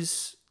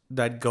injuries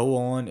that go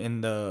on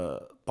in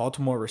the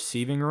Baltimore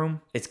receiving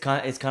room. It's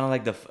kind of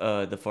like the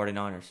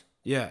 49ers.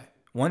 Yeah.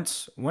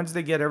 Once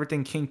they get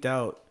everything kinked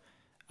out,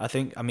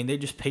 they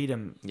just paid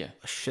him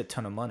a shit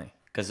ton of money.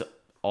 Because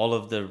all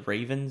of the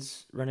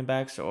Ravens running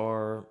backs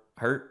are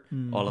hurt.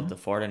 Mm-hmm. All of the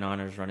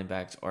 49ers running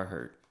backs are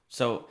hurt.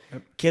 So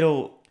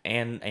Kittle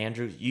and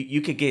Andrews,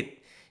 you can get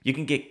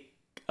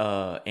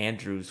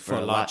Andrews for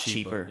a lot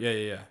cheaper.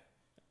 Yeah.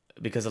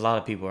 Because a lot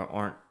of people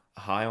aren't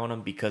high on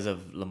him because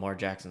of Lamar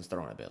Jackson's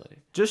throwing ability.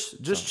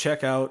 Just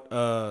check out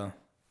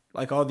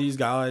like all these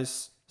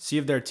guys. See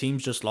if their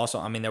teams just lost.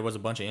 There was a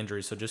bunch of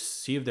injuries, so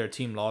just see if their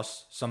team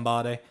lost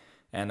somebody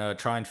and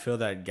try and fill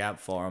that gap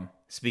for them.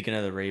 Speaking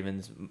of the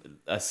Ravens,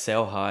 a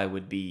sell high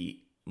would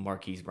be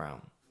Marquise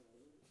Brown.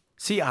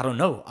 See, I don't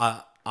know.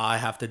 I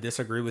have to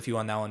disagree with you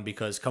on that one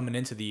because coming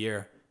into the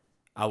year,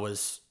 I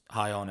was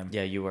high on him.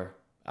 Yeah, you were.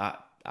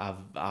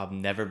 I've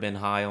never been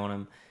high on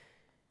him.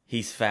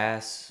 He's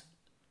fast.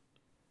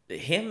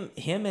 Him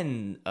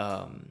and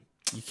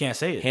you can't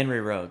say it.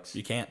 Henry Ruggs.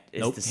 You can't.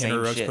 It's Henry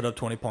Ruggs put up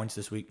 20 points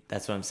this week.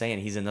 That's what I'm saying.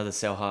 He's another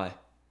sell high.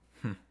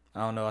 I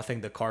don't know. I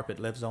think the carpet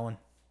lives on.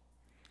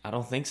 I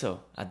don't think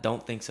so.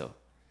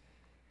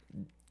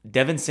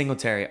 Devin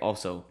Singletary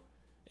also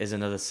is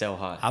another sell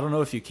high. I don't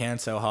know if you can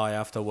sell high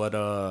after what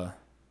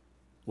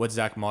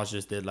Zach Moss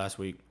just did last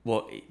week.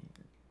 Well,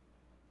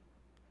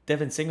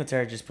 Devin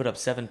Singletary just put up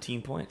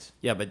 17 points.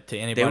 Yeah, but to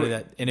anybody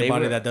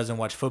were- that doesn't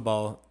watch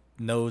football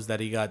knows that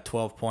he got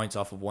 12 points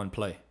off of one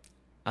play.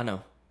 I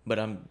know, but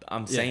I'm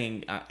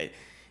saying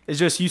It's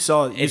just you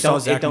saw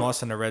Zach don't-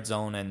 Moss in the red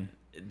zone and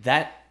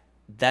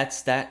that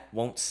stat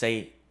won't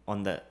say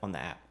on the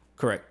app.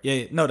 correct.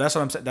 Yeah, no, that's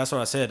what I'm saying. That's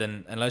what I said.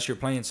 And unless you're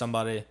playing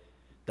somebody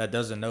that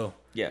doesn't know.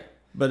 Yeah.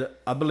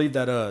 But I believe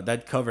that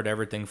that covered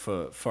everything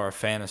for our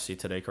fantasy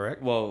today,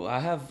 correct? Well, I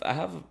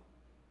have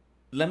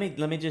let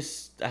me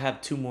just I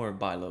have two more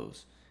buy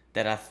lows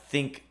that I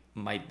think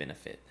might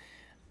benefit.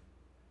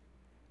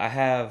 I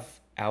have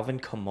Alvin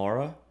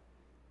Kamara,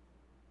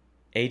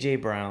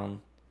 AJ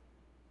Brown,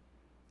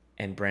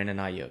 and Brandon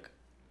Ayuk.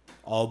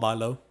 All buy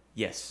low.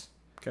 Yes.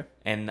 Okay.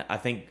 And I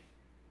think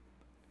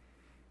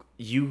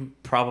you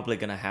probably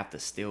gonna have to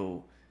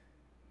still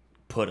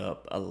put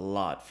up a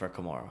lot for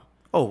Kamara.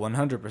 Oh,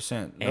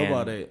 100%.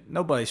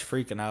 Nobody's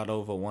freaking out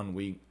over 1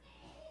 week.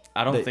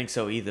 I don't think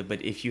so either.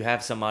 But if you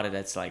have somebody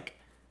that's like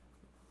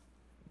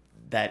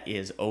that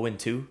is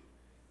 0-2,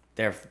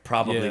 they're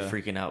probably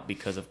freaking out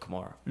because of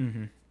Kamara.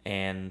 Mm-hmm.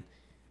 And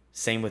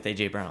same with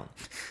AJ Brown.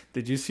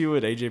 Did you see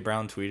what AJ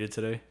Brown tweeted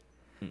today?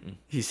 Mm-mm.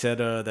 He said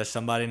that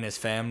somebody in his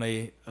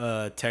family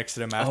texted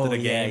him after the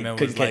game and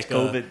was like,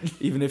 COVID.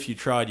 even if you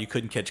tried, you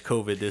couldn't catch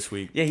COVID this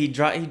week. Yeah, he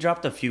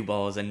dropped a few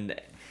balls and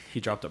he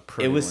dropped a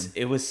pretty one.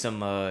 It was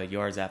some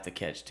yards after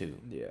catch too.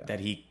 Yeah, that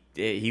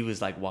he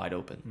was like wide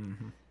open.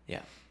 Mm-hmm.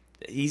 Yeah,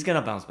 he's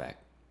gonna bounce back.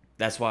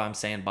 That's why I'm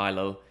saying buy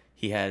low.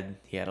 He had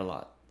a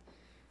lot,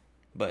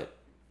 but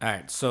all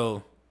right.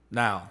 So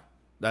now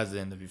that's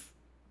the end of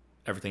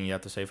everything you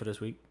have to say for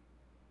this week.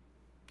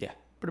 Yeah,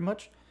 pretty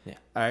much. Yeah.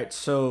 All right.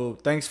 So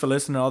thanks for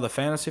listening to all the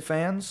fantasy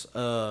fans.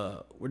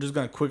 We're just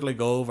gonna quickly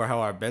go over how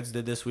our bets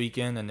did this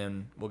weekend, and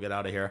then we'll get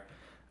out of here.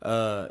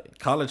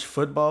 College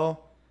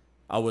football.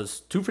 I was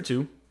 2 for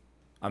 2.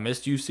 I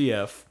missed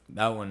UCF.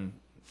 That one,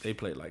 they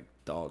played like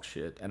dog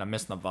shit. And I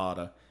missed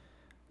Nevada.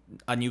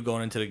 I knew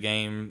going into the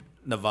game,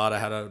 Nevada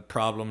had a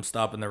problem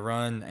stopping the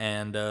run.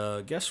 And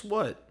guess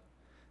what?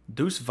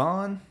 Deuce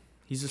Vaughn,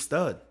 he's a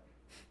stud.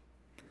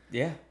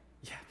 yeah.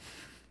 Yeah.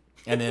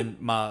 And then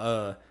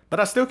but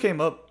I still came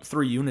up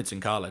 3 units in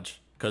college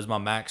because my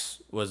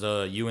max was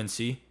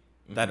UNC,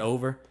 that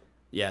over.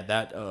 Yeah,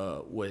 that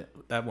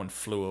one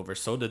flew over.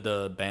 So did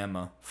the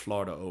Bama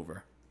Florida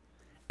over.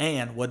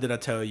 And what did I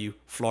tell you?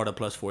 Florida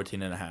plus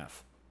 14.5.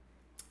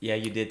 Yeah,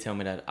 you did tell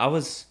me that. I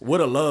was would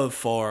have loved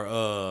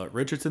for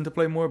Richardson to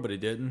play more, but he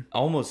didn't.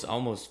 almost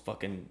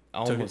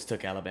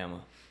took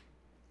Alabama.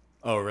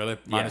 Oh, really?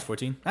 Minus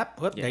 14?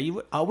 Yeah.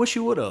 I wish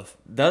you would have.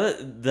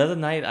 The other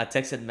night, I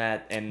texted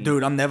Matt and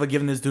dude, I'm never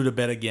giving this dude a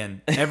bet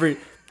again.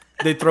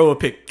 They throw a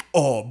pick.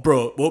 Oh,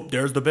 bro. Whoop,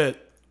 there's the bet.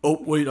 Oh,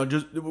 wait,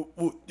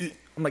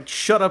 I'm like,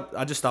 shut up.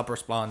 I just stopped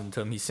responding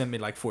to him. He sent me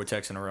like 4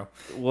 texts in a row.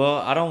 Well,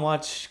 I don't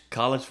watch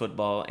college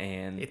football,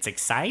 and It's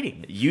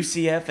exciting.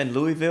 UCF and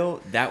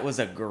Louisville, that was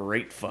a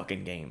great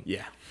fucking game.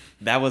 Yeah.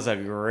 That was a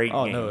great game.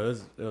 Oh, no,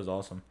 it was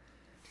awesome.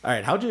 All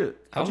right, how'd you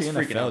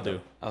NFL do?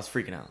 I was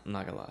freaking out. I'm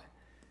not going to lie.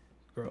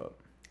 Grow up.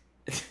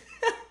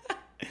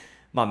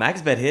 My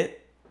max bet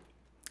hit.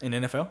 In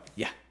NFL?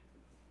 Yeah.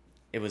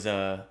 It was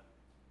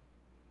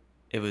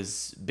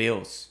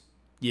Bills.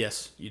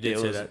 Yes, you did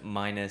Bills say that.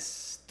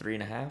 minus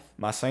 3.5.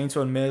 My Saints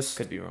one missed.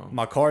 Could be wrong.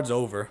 My card's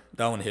over.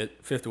 That one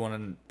hit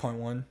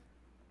 51.1.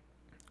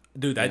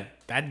 Dude,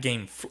 that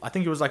game, I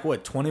think it was like,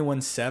 what,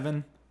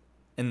 21-7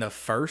 in the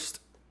first?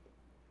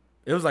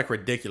 It was like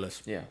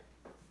ridiculous. Yeah.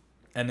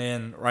 And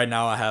then right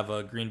now I have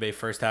a Green Bay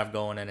first half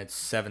going and it's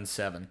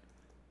 7-7.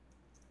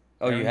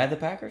 Oh, you had the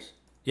Packers?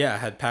 Yeah, I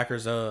had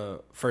Packers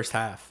first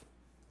half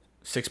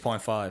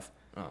 6.5.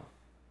 Oh.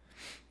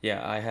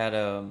 Yeah, I had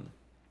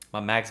my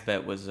max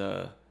bet was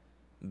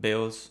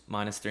Bills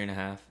minus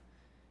 3.5,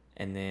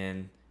 and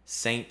then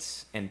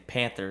Saints and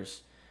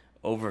Panthers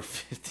over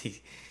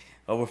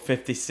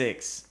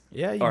 56.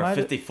 Yeah, or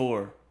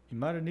 54. You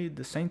might have needed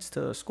the Saints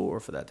to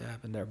score for that to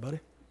happen there, buddy.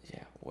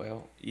 Yeah,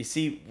 well, you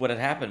see what had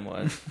happened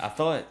was I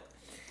thought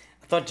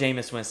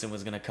Jameis Winston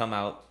was gonna come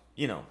out,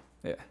 Yeah.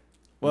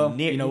 Well,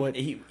 you know what?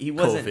 He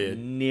wasn't COVID.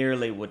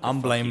 Nearly what I'm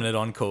blaming it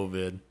on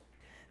COVID.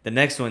 The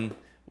next one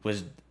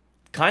was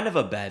kind of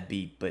a bad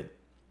beat, but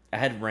I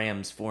had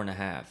Rams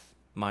 4.5,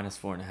 minus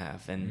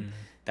 4.5, and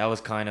that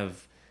was kind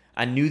of.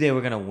 I knew they were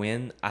gonna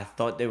win. I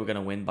thought they were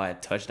gonna win by a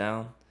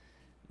touchdown,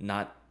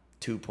 not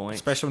 2 points.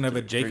 Especially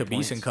whenever Jacob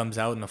Eason comes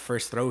out in the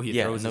first throw, he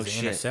throws his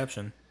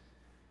interception.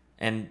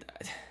 And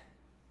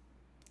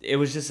it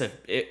was just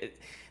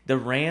the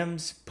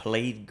Rams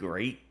played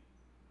great,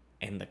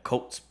 and the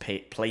Colts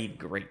played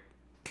great.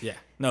 Yeah,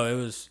 no, it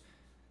was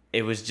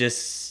a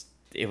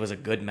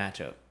good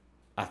matchup.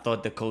 I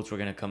thought the Colts were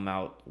gonna come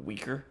out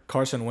weaker.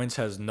 Carson Wentz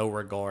has no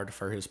regard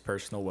for his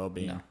personal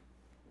well-being. No,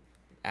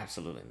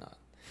 absolutely not.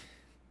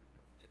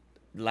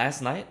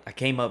 Last night I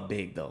came up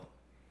big though.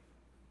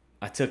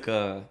 I took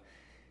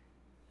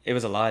it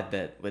was a live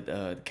bet with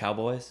the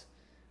Cowboys.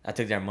 I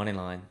took their money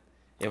line.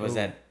 It was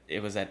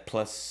at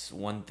plus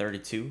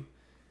 132.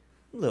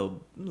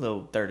 Little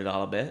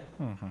 $30 bet.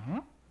 Mm-hmm.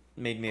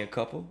 Made me a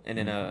couple, and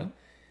then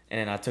and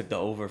then I took the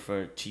over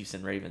for Chiefs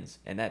and Ravens,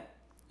 and that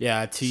Yeah,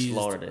 I teased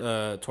slaughtered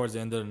it. towards the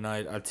end of the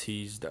night. I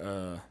teased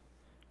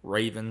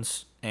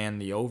Ravens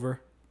and the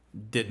over.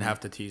 Didn't have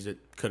to tease it.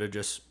 Could have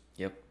just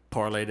Yep.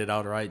 parlayed it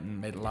outright and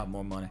made a lot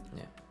more money.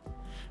 Yeah.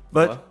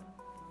 But Well,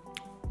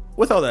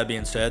 with all that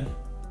being said,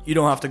 you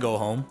don't have to go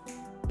home.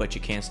 but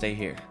you can't stay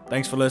here.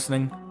 Thanks for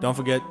listening. Don't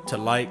forget to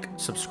like,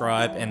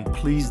 subscribe, and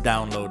please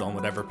download on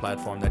whatever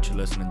platform that you're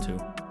listening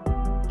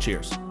to.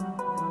 Cheers.